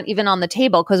mean, that's not even on the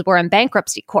table because we're in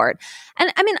bankruptcy court.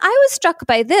 And I mean, I was struck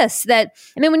by this,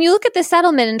 when you look at the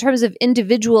settlement in terms of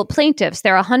individual plaintiffs,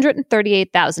 there are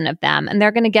 138,000 of them, and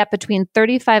they're going to get between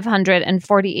 $3,500 and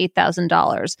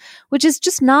 $48,000, which is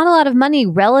just not a lot of money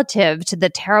relative to the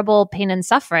terrible pain and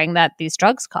suffering that these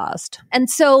drugs caused. And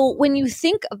so when you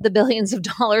think of the billions of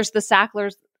dollars the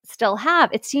Sacklers still have,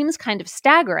 it seems kind of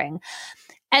staggering.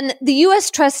 And the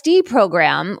U.S. trustee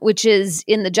program, which is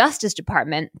in the Justice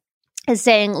Department, is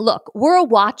saying, look, we're a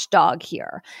watchdog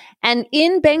here. And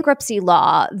in bankruptcy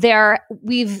law, there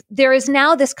is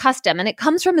now this custom, and it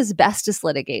comes from asbestos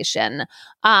litigation,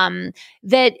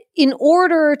 that in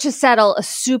order to settle a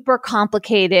super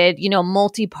complicated,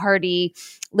 multi-party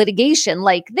litigation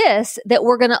like this, that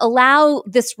we're going to allow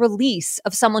this release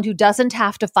of someone who doesn't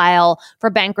have to file for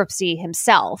bankruptcy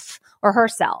himself or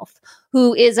herself,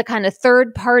 who is a kind of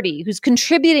third party who's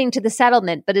contributing to the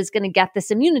settlement but is going to get this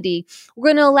immunity. We're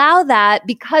going to allow that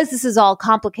because this is all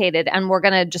complicated, and we're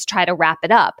going to just try to wrap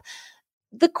it up.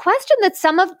 The question that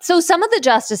some of the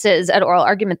justices at oral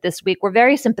argument this week were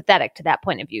very sympathetic to that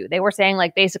point of view. They were saying,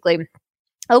 like, basically,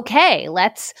 okay,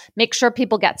 let's make sure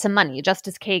people get some money,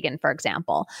 Justice Kagan, for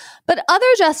example. But other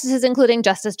justices, including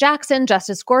Justice Jackson,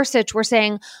 Justice Gorsuch, were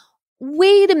saying,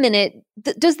 wait a minute,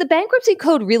 does the bankruptcy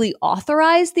code really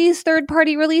authorize these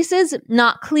third-party releases?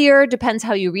 Not clear, depends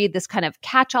how you read this kind of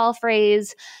catch-all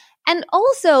phrase. And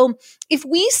also, if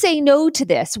we say no to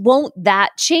this, won't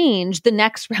that change the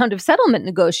next round of settlement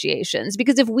negotiations?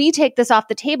 Because if we take this off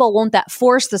the table, won't that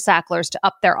force the Sacklers to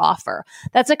up their offer?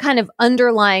 That's a kind of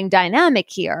underlying dynamic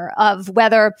here of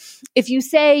whether, if you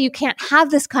say you can't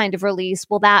have this kind of release,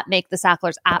 will that make the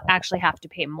Sacklers actually have to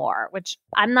pay more? Which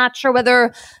I'm not sure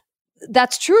whether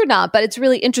that's true or not, but it's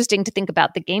really interesting to think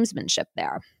about the gamesmanship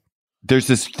there. There's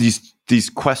these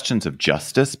questions of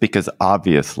justice, because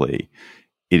obviously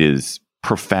it is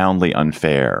profoundly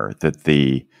unfair that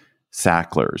the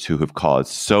Sacklers, who have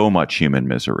caused so much human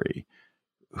misery,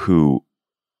 who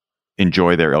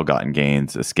enjoy their ill-gotten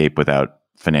gains, escape without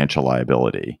financial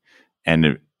liability,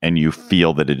 and you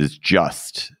feel that it is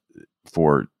just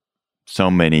for so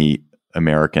many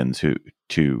Americans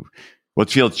it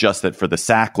feels just that for the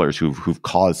Sacklers who've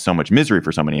caused so much misery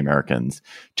for so many Americans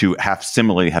to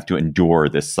similarly have to endure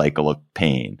this cycle of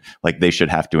pain, like they should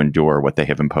have to endure what they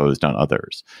have imposed on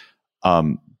others.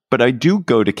 But I do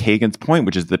go to Kagan's point,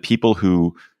 which is the people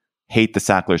who hate the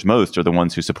Sacklers most are the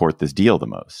ones who support this deal the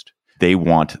most. They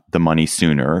want the money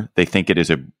sooner. They think it is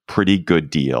a pretty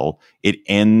good deal. It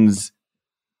ends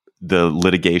the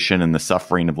litigation and the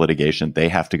suffering of litigation they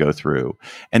have to go through.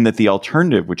 And that the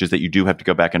alternative, which is that you do have to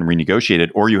go back and renegotiate it,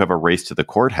 or you have a race to the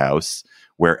courthouse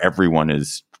where everyone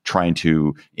is trying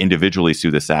to individually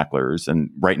sue the Sacklers. And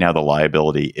right now, the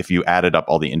liability, if you added up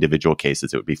all the individual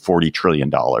cases, it would be $40 trillion.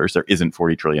 There isn't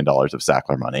 $40 trillion of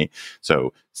Sackler money.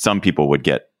 So some people would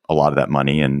get a lot of that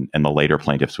money, and the later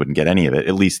plaintiffs wouldn't get any of it.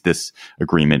 At least this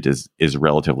agreement is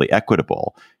relatively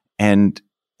equitable. And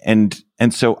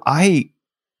so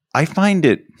I find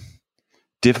it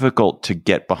difficult to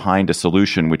get behind a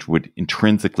solution which would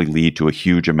intrinsically lead to a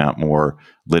huge amount more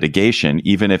litigation,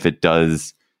 even if it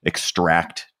does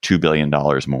extract $2 billion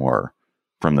more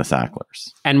from the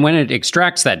Sacklers. And when it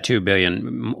extracts that $2 billion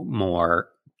more,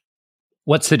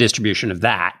 what's the distribution of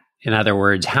that? In other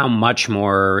words, how much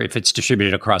more, if it's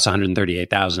distributed across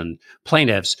 138,000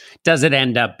 plaintiffs, does it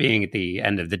end up being at the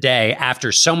end of the day,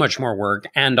 after so much more work,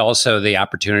 and also the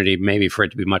opportunity maybe for it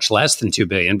to be much less than $2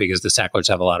 billion, because the Sacklers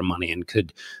have a lot of money and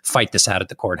could fight this out at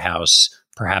the courthouse,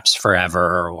 perhaps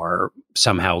forever, or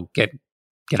somehow get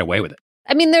away with it?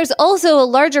 I mean, there's also a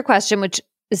larger question, which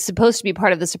is supposed to be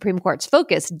part of the Supreme Court's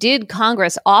focus. Did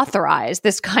Congress authorize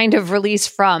this kind of release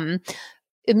from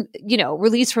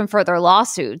further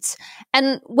lawsuits?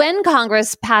 And when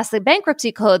Congress passed the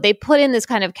bankruptcy code, they put in this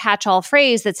kind of catch-all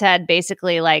phrase that said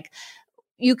basically like,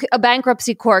 a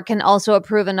bankruptcy court can also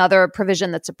approve another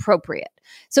provision that's appropriate.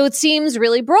 So it seems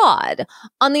really broad.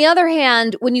 On the other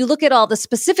hand, when you look at all the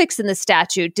specifics in the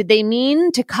statute, did they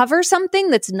mean to cover something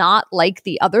that's not like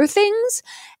the other things?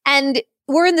 And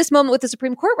we're in this moment with the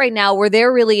Supreme Court right now where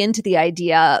they're really into the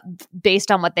idea,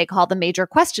 based on what they call the major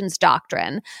questions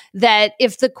doctrine, that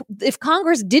if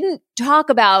Congress didn't talk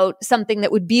about something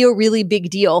that would be a really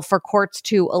big deal for courts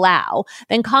to allow,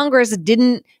 then Congress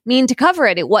didn't mean to cover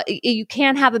it. You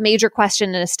can't have a major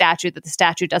question in a statute that the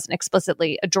statute doesn't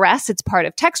explicitly address. It's part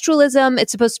of textualism.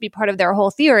 It's supposed to be part of their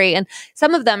whole theory. And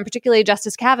some of them, particularly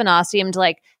Justice Kavanaugh, seemed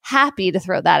like happy to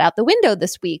throw that out the window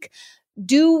this week.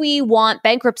 Do we want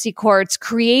bankruptcy courts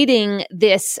creating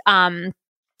this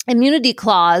immunity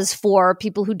clause for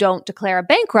people who don't declare a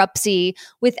bankruptcy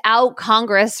without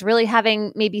Congress really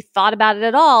having maybe thought about it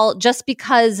at all, just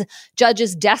because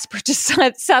judges desperate to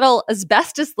settle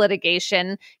asbestos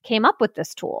litigation came up with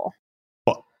this tool?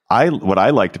 Well, what I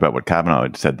liked about what Kavanaugh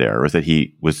had said there was that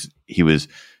he was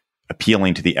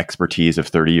appealing to the expertise of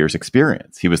 30 years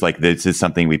experience. He was like, this is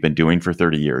something we've been doing for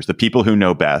 30 years. The people who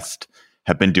know best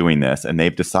have been doing this, and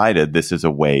they've decided this is a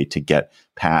way to get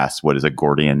past what is a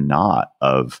Gordian knot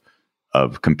of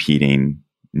competing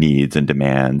needs and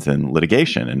demands and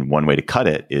litigation. And one way to cut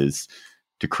it is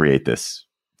to create this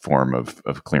form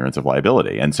of clearance of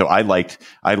liability. And so I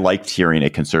liked hearing a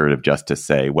conservative justice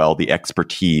say, well, the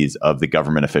expertise of the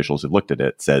government officials who looked at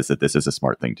it says that this is a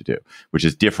smart thing to do, which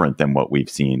is different than what we've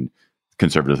seen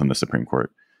conservatives in the Supreme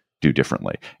Court do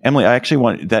differently. Emily, I actually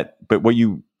want that, but what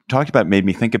you talked about made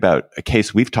me think about a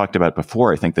case we've talked about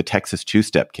before. I think the Texas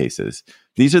two-step cases.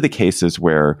 These are the cases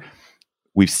where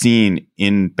we've seen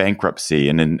in bankruptcy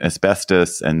and in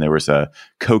asbestos, and there was a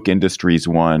Coke Industries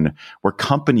one where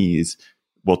companies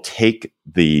will take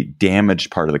the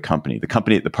damaged part of the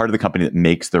part of the company that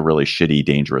makes the really shitty,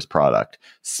 dangerous product,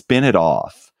 spin it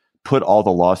off, put all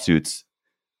the lawsuits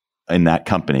in that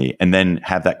company, and then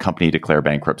have that company declare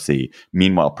bankruptcy,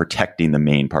 meanwhile protecting the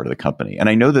main part of the company. And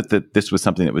I know that this was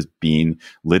something that was being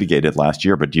litigated last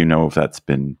year, but do you know if that's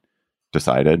been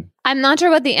decided? I'm not sure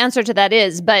what the answer to that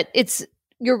is, but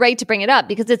you're right to bring it up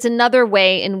because it's another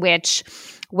way in which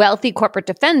wealthy corporate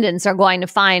defendants are going to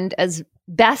find as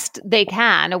best they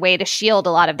can a way to shield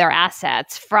a lot of their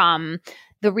assets from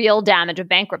the real damage of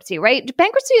bankruptcy, right?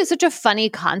 Bankruptcy is such a funny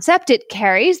concept. It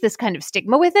carries this kind of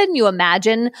stigma with it. And you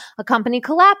imagine a company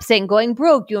collapsing, going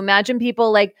broke. You imagine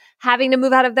people like having to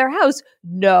move out of their house.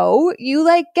 No, you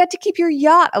like get to keep your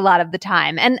yacht a lot of the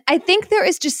time. And I think there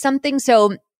is just something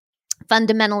so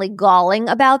fundamentally galling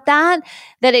about that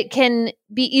it can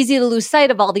be easy to lose sight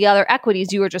of all the other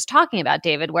equities you were just talking about,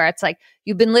 David, where it's like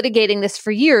you've been litigating this for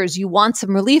years. You want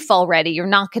some relief already. You're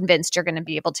not convinced you're going to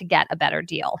be able to get a better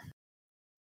deal.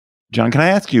 John, can I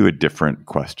ask you a different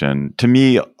question? To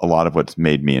me, a lot of what's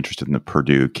made me interested in the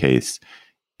Purdue case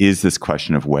is this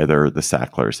question of whether the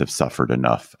Sacklers have suffered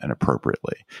enough and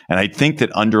appropriately. And I think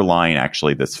that underlying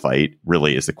actually this fight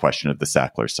really is the question of the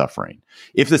Sacklers suffering.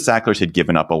 If the Sacklers had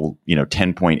given up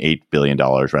 $10.8 billion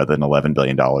rather than $11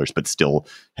 billion, but still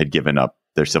had given up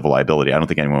their civil liability, I don't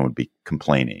think anyone would be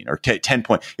complaining. Or if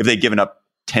they'd given up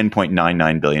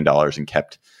 $10.99 billion and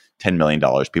kept $10 million,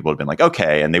 people would have been like,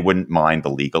 okay, and they wouldn't mind the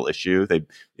legal issue.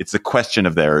 It's a question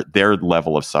of their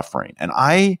level of suffering. And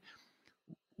I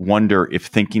wonder if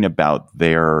thinking about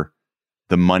the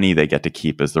money they get to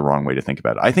keep is the wrong way to think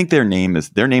about it. I think their name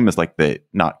is like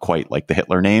not quite like the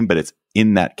Hitler name, but it's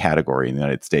in that category in the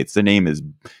United States. The name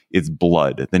is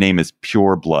blood. The name is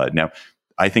pure blood. Now,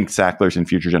 I think Sacklers in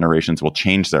future generations will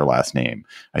change their last name.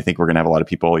 I think we're going to have a lot of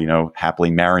people, happily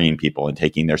marrying people and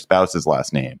taking their spouse's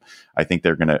last name. I think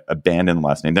they're going to abandon the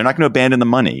last name. They're not going to abandon the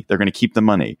money. They're going to keep the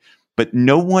money. But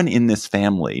no one in this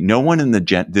family, no one in the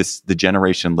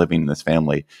generation living in this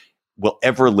family will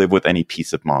ever live with any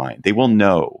peace of mind. They will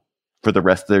know for the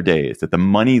rest of their days that the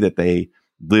money that they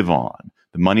live on,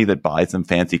 the money that buys them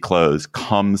fancy clothes,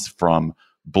 comes from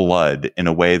blood in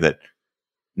a way that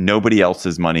nobody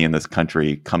else's money in this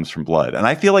country comes from blood. And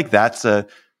I feel like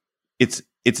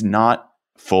it's not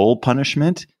full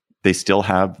punishment. They still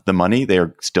have the money. They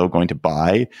are still going to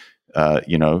buy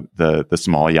the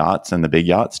small yachts and the big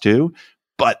yachts too,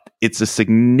 but it's a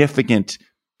significant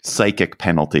psychic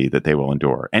penalty that they will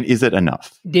endure. And is it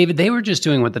enough? David, they were just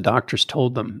doing what the doctors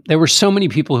told them. There were so many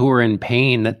people who were in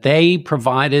pain that they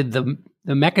provided the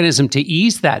mechanism to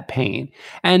ease that pain.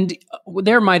 And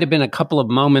there might have been a couple of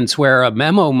moments where a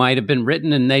memo might have been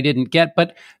written and they didn't get,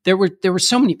 but there were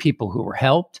so many people who were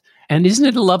helped. And isn't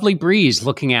it a lovely breeze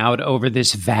looking out over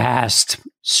this vast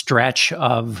stretch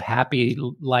of happy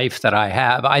life that I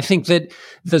have? I think that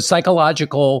the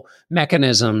psychological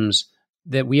mechanisms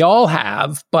that we all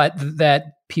have, but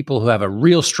that people who have a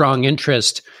real strong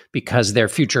interest because their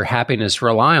future happiness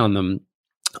rely on them,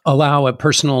 allow a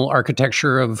personal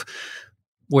architecture of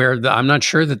where I'm not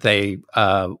sure that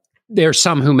there's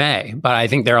some who may, but I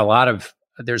think there's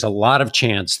a lot of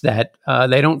chance that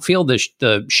they don't feel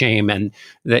the shame and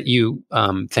that you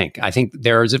think. I think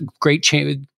there is a great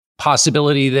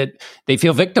possibility that they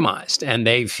feel victimized and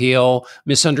they feel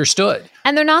misunderstood.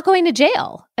 And they're not going to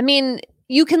jail. I mean,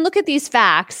 you can look at these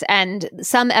facts and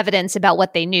some evidence about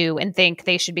what they knew and think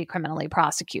they should be criminally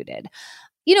prosecuted.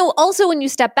 Also when you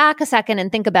step back a second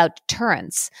and think about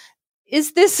deterrence,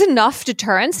 is this enough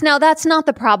deterrence? Now, that's not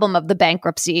the problem of the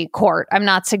bankruptcy court. I'm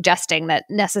not suggesting that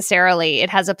necessarily it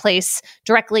has a place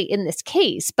directly in this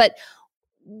case. But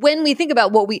when we think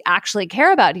about what we actually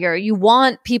care about here, you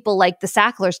want people like the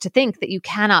Sacklers to think that you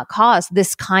cannot cause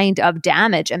this kind of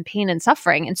damage and pain and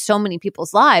suffering in so many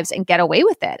people's lives and get away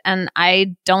with it. And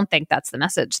I don't think that's the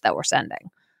message that we're sending.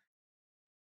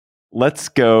 Let's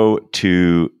go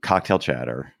to cocktail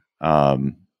chatter.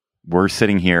 We're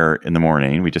sitting here in the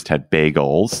morning. We just had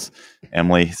bagels.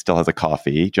 Emily still has a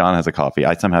coffee. John has a coffee.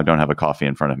 I somehow don't have a coffee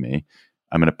in front of me.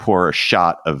 I'm going to pour a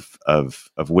shot of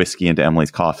whiskey into Emily's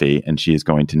coffee, and she is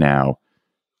going to now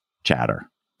chatter.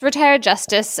 Retired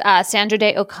Justice Sandra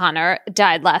Day O'Connor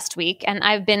died last week, and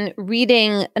I've been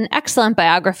reading an excellent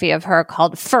biography of her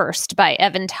called First by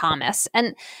Evan Thomas.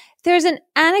 And there's an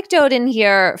anecdote in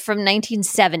here from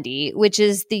 1970, which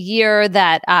is the year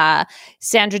that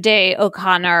Sandra Day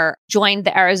O'Connor joined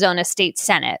the Arizona State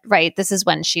Senate, right? This is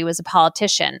when she was a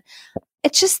politician.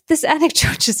 This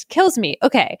anecdote just kills me.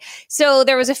 Okay, so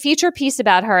there was a feature piece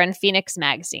about her in Phoenix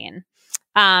magazine.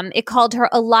 It called her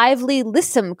a lively,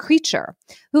 lissom creature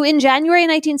who in January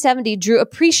 1970 drew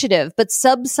appreciative but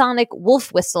subsonic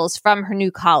wolf whistles from her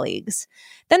new colleagues.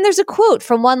 Then there's a quote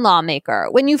from one lawmaker.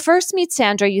 When you first meet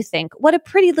Sandra, you think, what a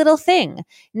pretty little thing.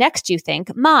 Next, you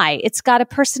think, my, it's got a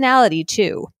personality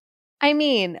too. I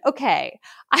mean, okay,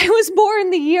 I was born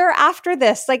the year after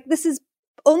this. Like, this is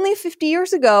only 50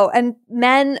 years ago, and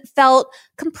men felt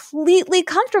completely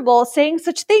comfortable saying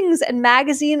such things, and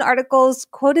magazine articles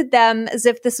quoted them as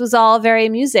if this was all very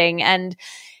amusing. And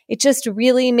it just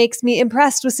really makes me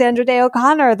impressed with Sandra Day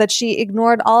O'Connor that she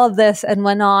ignored all of this and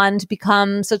went on to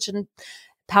become such a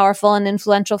powerful and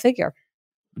influential figure.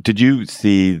 Did you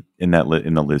see in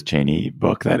the Liz Cheney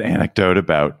book that anecdote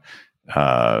about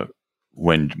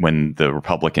when the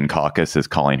Republican caucus is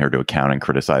calling her to account and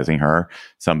criticizing her,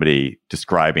 somebody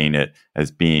describing it as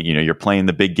being, you're playing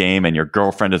the big game and your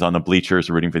girlfriend is on the bleachers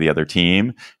rooting for the other team.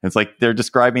 And it's like they're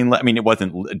describing, I mean, it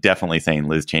wasn't definitely saying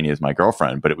Liz Cheney is my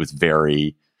girlfriend, but it was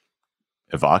very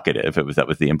evocative. That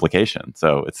was the implication.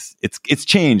 So it's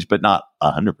changed, but not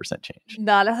 100% changed.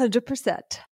 Not 100%.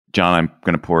 John, I'm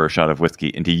going to pour a shot of whiskey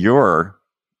into your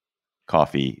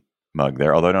coffee mug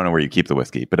there, although I don't know where you keep the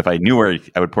whiskey. But if I knew where,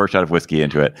 I would pour a shot of whiskey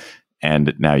into it,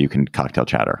 and now you can cocktail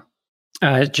chatter.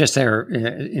 Just there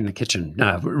in the kitchen,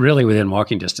 really within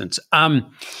walking distance.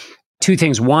 Two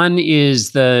things. One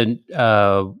is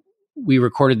we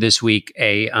recorded this week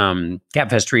a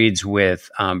Gabfest Reads with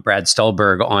Brad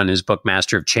Stulberg on his book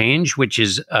Master of Change, which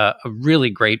is a really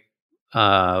great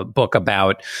book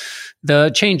about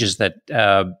the changes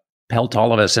that pelt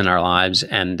all of us in our lives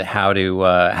and how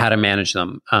to manage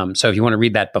them. So if you want to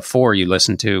read that before you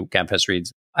listen to Gabfest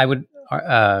Reads, I would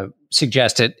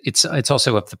suggest it. It's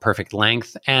also of the perfect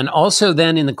length. And also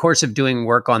then in the course of doing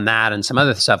work on that and some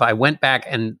other stuff, I went back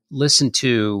and listened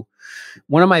to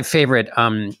one of my favorite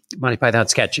Monty Python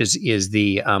sketches is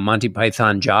the Monty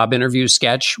Python job interview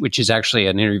sketch, which is actually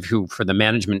an interview for the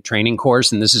management training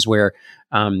course. And this is where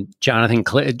John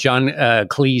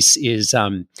Cleese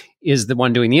is the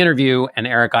one doing the interview, and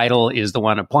Eric Idle is the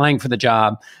one applying for the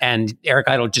job. And Eric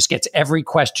Idle just gets every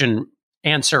question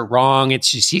answer wrong.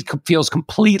 It's just, he feels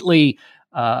completely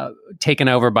taken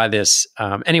over by this.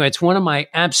 Anyway, it's one of my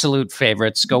absolute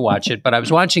favorites. Go watch it. But I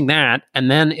was watching that,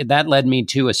 and then that led me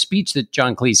to a speech that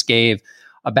John Cleese gave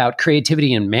about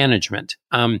creativity and management.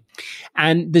 And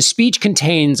the speech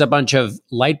contains a bunch of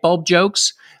light bulb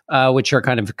jokes, which are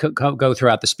kind of go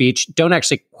throughout the speech, don't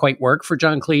actually quite work for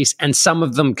John Cleese. And some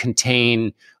of them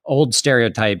contain old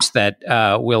stereotypes that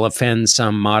will offend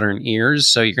some modern ears.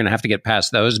 So you're going to have to get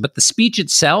past those. But the speech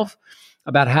itself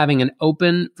about having an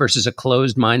open versus a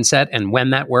closed mindset, and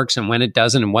when that works and when it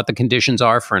doesn't, and what the conditions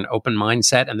are for an open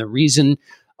mindset, and the reason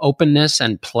openness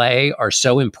and play are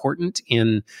so important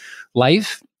in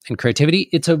life and creativity.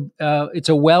 It's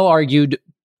a well-argued,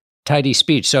 tidy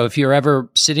speech. So if you're ever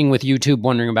sitting with YouTube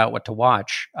wondering about what to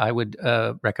watch, I would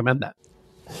recommend that.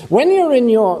 When you're in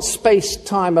your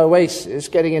space-time oasis,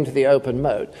 getting into the open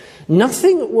mode,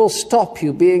 nothing will stop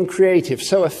you being creative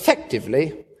so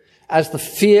effectively as the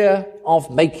fear of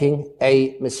making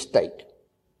a mistake.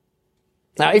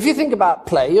 Now, if you think about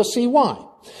play, you'll see why.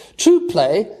 True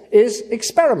play is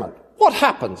experiment. What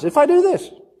happens if I do this?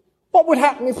 What would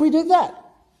happen if we did that?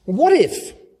 What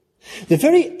if? The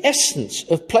very essence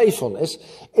of playfulness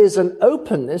is an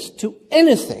openness to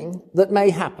anything that may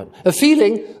happen, a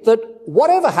feeling that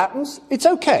whatever happens, it's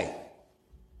okay.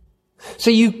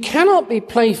 So you cannot be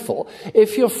playful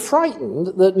if you're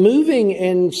frightened that moving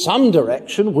in some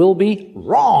direction will be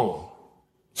wrong,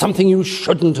 something you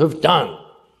shouldn't have done.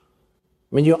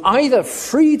 I mean, you're either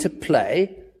free to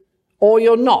play or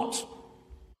you're not.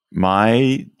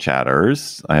 My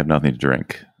chatters, I have nothing to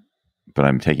drink, but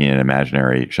I'm taking an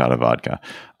imaginary shot of vodka.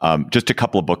 Just a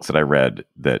couple of books that I read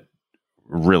that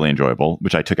were really enjoyable,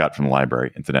 which I took out from the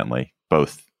library, incidentally,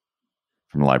 both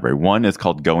from the library. One is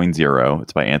called Going Zero.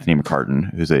 It's by Anthony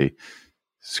McCartan, who's a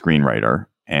screenwriter,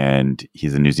 and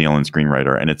he's a New Zealand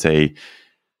screenwriter. And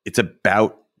it's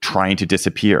about trying to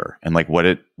disappear and like what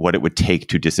it would take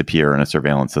to disappear in a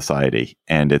surveillance society.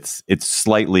 And it's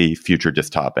slightly future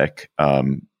dystopic,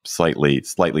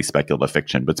 slightly speculative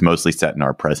fiction, but it's mostly set in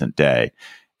our present day.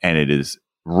 And it is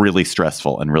really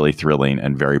stressful and really thrilling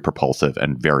and very propulsive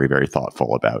and very, very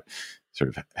thoughtful about sort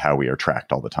of how we are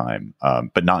tracked all the time,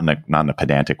 but not in a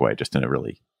pedantic way, just in a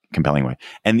really compelling way.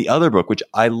 And the other book, which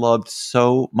I loved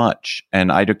so much,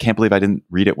 and I can't believe I didn't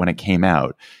read it when it came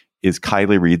out, is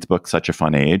Kiley Reid's book, Such a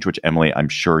Fun Age, which, Emily, I'm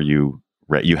sure you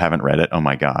read. You haven't read it? Oh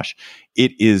my gosh.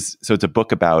 It is. So it's a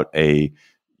book about a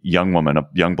young woman, a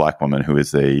young Black woman who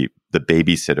is the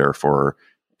babysitter for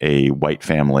a white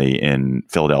family in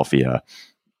Philadelphia,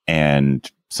 and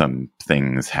some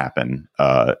things happen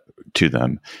to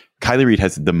them. Kiley Reid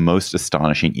has the most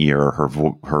astonishing ear,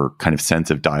 her kind of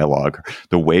sense of dialogue,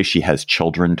 the way she has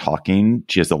children talking.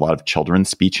 She has a lot of children's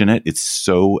speech in it. It's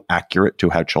so accurate to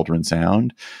how children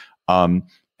sound.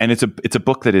 And it's a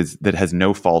book that has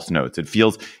no false notes. It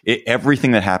feels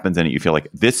everything that happens in it, you feel like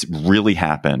this really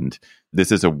happened.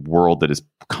 This is a world that is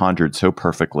conjured so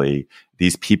perfectly.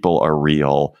 These people are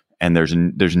real, and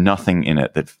there's nothing in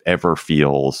it that ever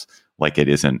feels like it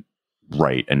isn't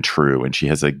right and true. And she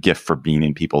has a gift for being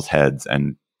in people's heads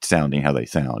and sounding how they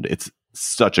sound. It's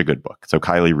such a good book. So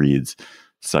Kiley Reid's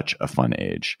Such a Fun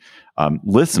Age.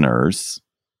 Listeners,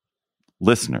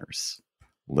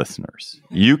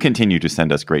 you continue to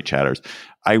send us great chatters.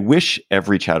 I wish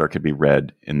every chatter could be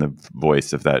read in the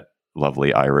voice of that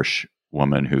lovely Irish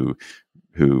woman who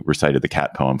recited the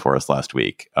cat poem for us last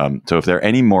week. So if there are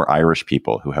any more Irish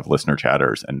people who have listener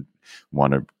chatters and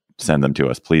want to send them to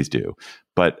us, please do.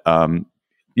 But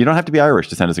you don't have to be Irish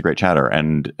to send us a great chatter.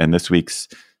 And this week's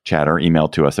chatter,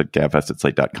 emailed to us at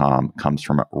gabfest@slate.com, comes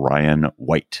from Ryan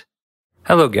White.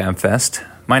 Hello, Gabfest.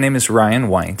 My name is Ryan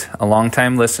White, a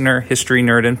longtime listener, history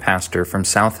nerd, and pastor from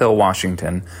South Hill,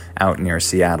 Washington, out near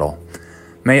Seattle.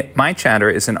 My chatter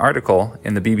is an article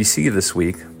in the BBC this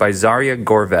week by Zaria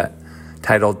Gorvet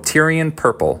titled Tyrian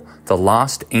Purple, the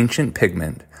Lost Ancient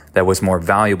Pigment That Was More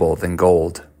Valuable Than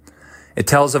Gold. It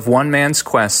tells of one man's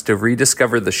quest to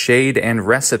rediscover the shade and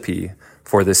recipe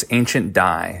for this ancient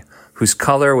dye, whose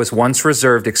color was once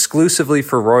reserved exclusively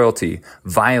for royalty.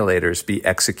 Violators be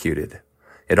executed.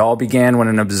 It all began when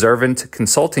an observant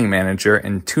consulting manager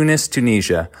in Tunis,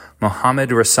 Tunisia, Mohammed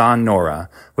Rassan Nora,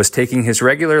 was taking his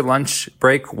regular lunch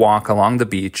break walk along the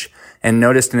beach and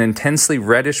noticed an intensely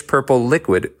reddish-purple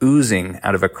liquid oozing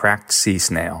out of a cracked sea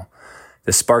snail.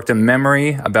 This sparked a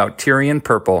memory about Tyrian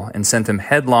purple and sent him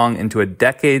headlong into a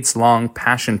decades-long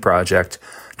passion project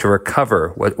to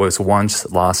recover what was once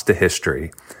lost to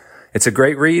history. It's a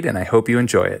great read, and I hope you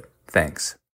enjoy it.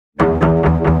 Thanks.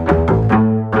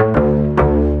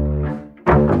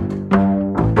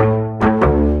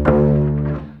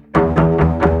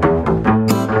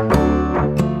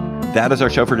 That is our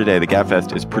show for today. The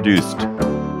Gabfest is produced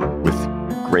with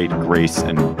great grace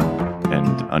and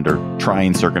under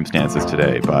trying circumstances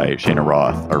today by Shana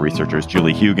Roth. Our researchers,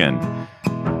 Julie Hugan.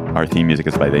 Our theme music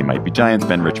is by They Might Be Giants.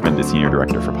 Ben Richmond is Senior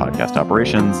Director for Podcast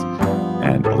Operations.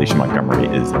 And Alicia Montgomery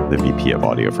is the VP of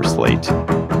Audio for Slate.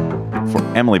 For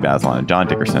Emily Bazelon and John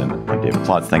Dickerson, I'm David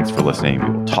Plotz. Thanks for listening. We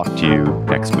will talk to you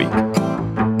next week.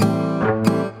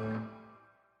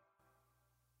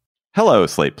 Hello,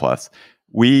 Slate Plus.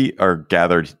 We are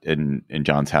gathered in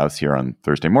John's house here on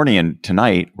Thursday morning, and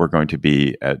tonight we're going to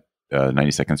be at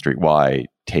 92nd Street Y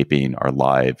taping our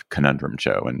live Conundrum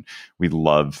show. And we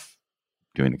love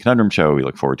doing the Conundrum show. We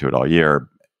look forward to it all year,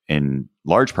 in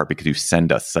large part because you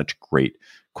send us such great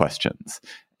questions.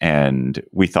 And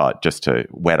we thought, just to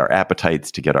whet our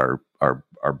appetites, to get our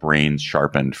brains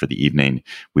sharpened for the evening,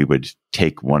 we would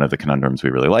take one of the conundrums we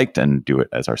really liked and do it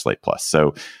as our Slate Plus.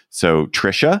 So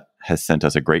Trisha has sent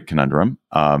us a great conundrum,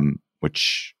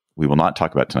 which we will not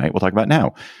talk about tonight. We'll talk about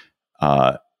now.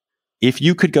 If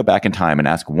you could go back in time and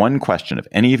ask one question of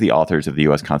any of the authors of the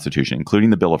U.S. Constitution,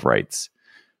 including the Bill of Rights,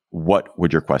 what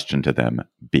would your question to them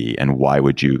be? And why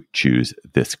would you choose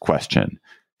this question?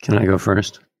 Can I go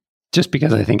first? Just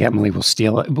because I think Emily will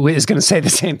steal it, is going to say the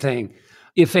same thing.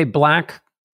 If a Black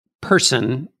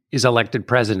person is elected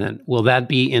president, will that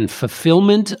be in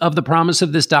fulfillment of the promise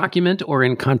of this document or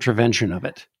in contravention of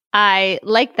it? I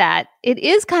like that. It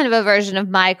is kind of a version of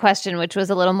my question, which was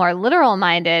a little more literal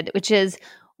minded, which is,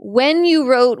 when you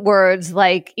wrote words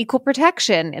like equal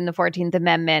protection in the 14th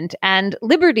Amendment and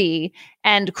liberty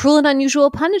and cruel and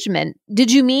unusual punishment,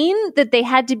 did you mean that they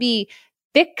had to be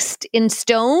fixed in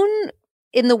stone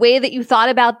in the way that you thought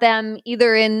about them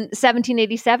either in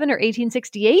 1787 or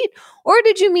 1868? Or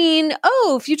did you mean,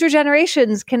 future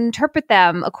generations can interpret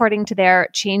them according to their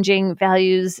changing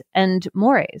values and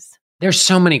mores? There's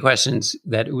so many questions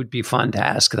that it would be fun to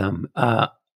ask them.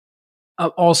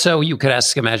 Also, you could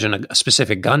imagine a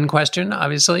specific gun question,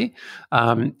 obviously.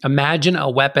 Imagine a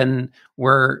weapon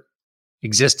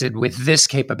existed with this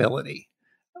capability.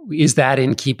 Is that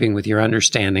in keeping with your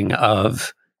understanding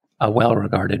of a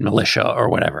well-regarded militia or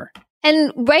whatever?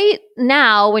 And right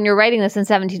now, when you're writing this in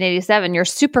 1787, you're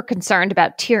super concerned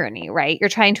about tyranny, right? You're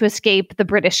trying to escape the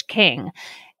British king.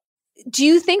 Do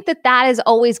you think that that is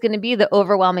always going to be the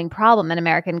overwhelming problem in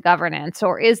American governance?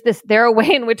 Or is there a way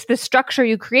in which the structure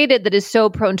you created that is so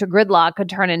prone to gridlock could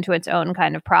turn into its own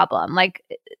kind of problem? Like,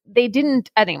 they didn't,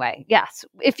 anyway, yes.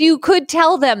 If you could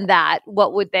tell them that,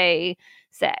 what would they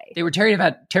say? They were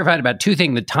terrified about two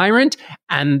things, the tyrant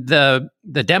and the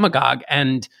demagogue.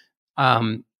 And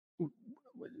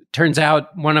turns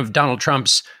out one of Donald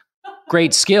Trump's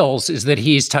great skills is that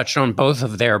he's touched on both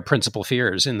of their principal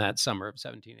fears in that summer of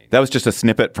 1780. That was just a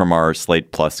snippet from our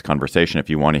Slate Plus conversation. If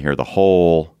you want to hear the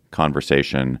whole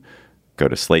conversation, go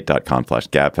to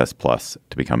slate.com/Gabfest Plus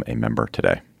to become a member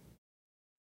today.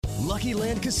 Lucky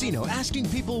Land Casino, asking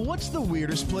people, what's the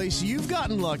weirdest place you've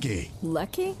gotten lucky?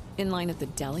 Lucky? In line at the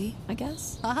deli, I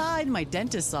guess? Aha, in my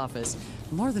dentist's office.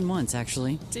 More than once,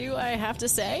 actually. Do I have to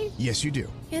say? Yes, you do.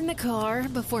 In the car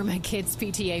before my kids'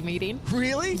 PTA meeting.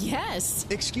 Really? Yes.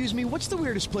 Excuse me, what's the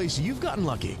weirdest place you've gotten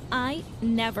lucky? I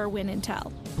never win and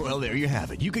tell. Well, there you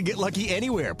have it. You can get lucky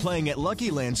anywhere, playing at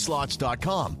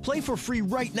LuckyLandSlots.com. Play for free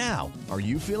right now. Are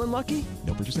you feeling lucky?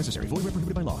 No purchase necessary. Void where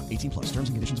prohibited by law. 18+. Terms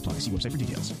and conditions apply. See website for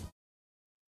details.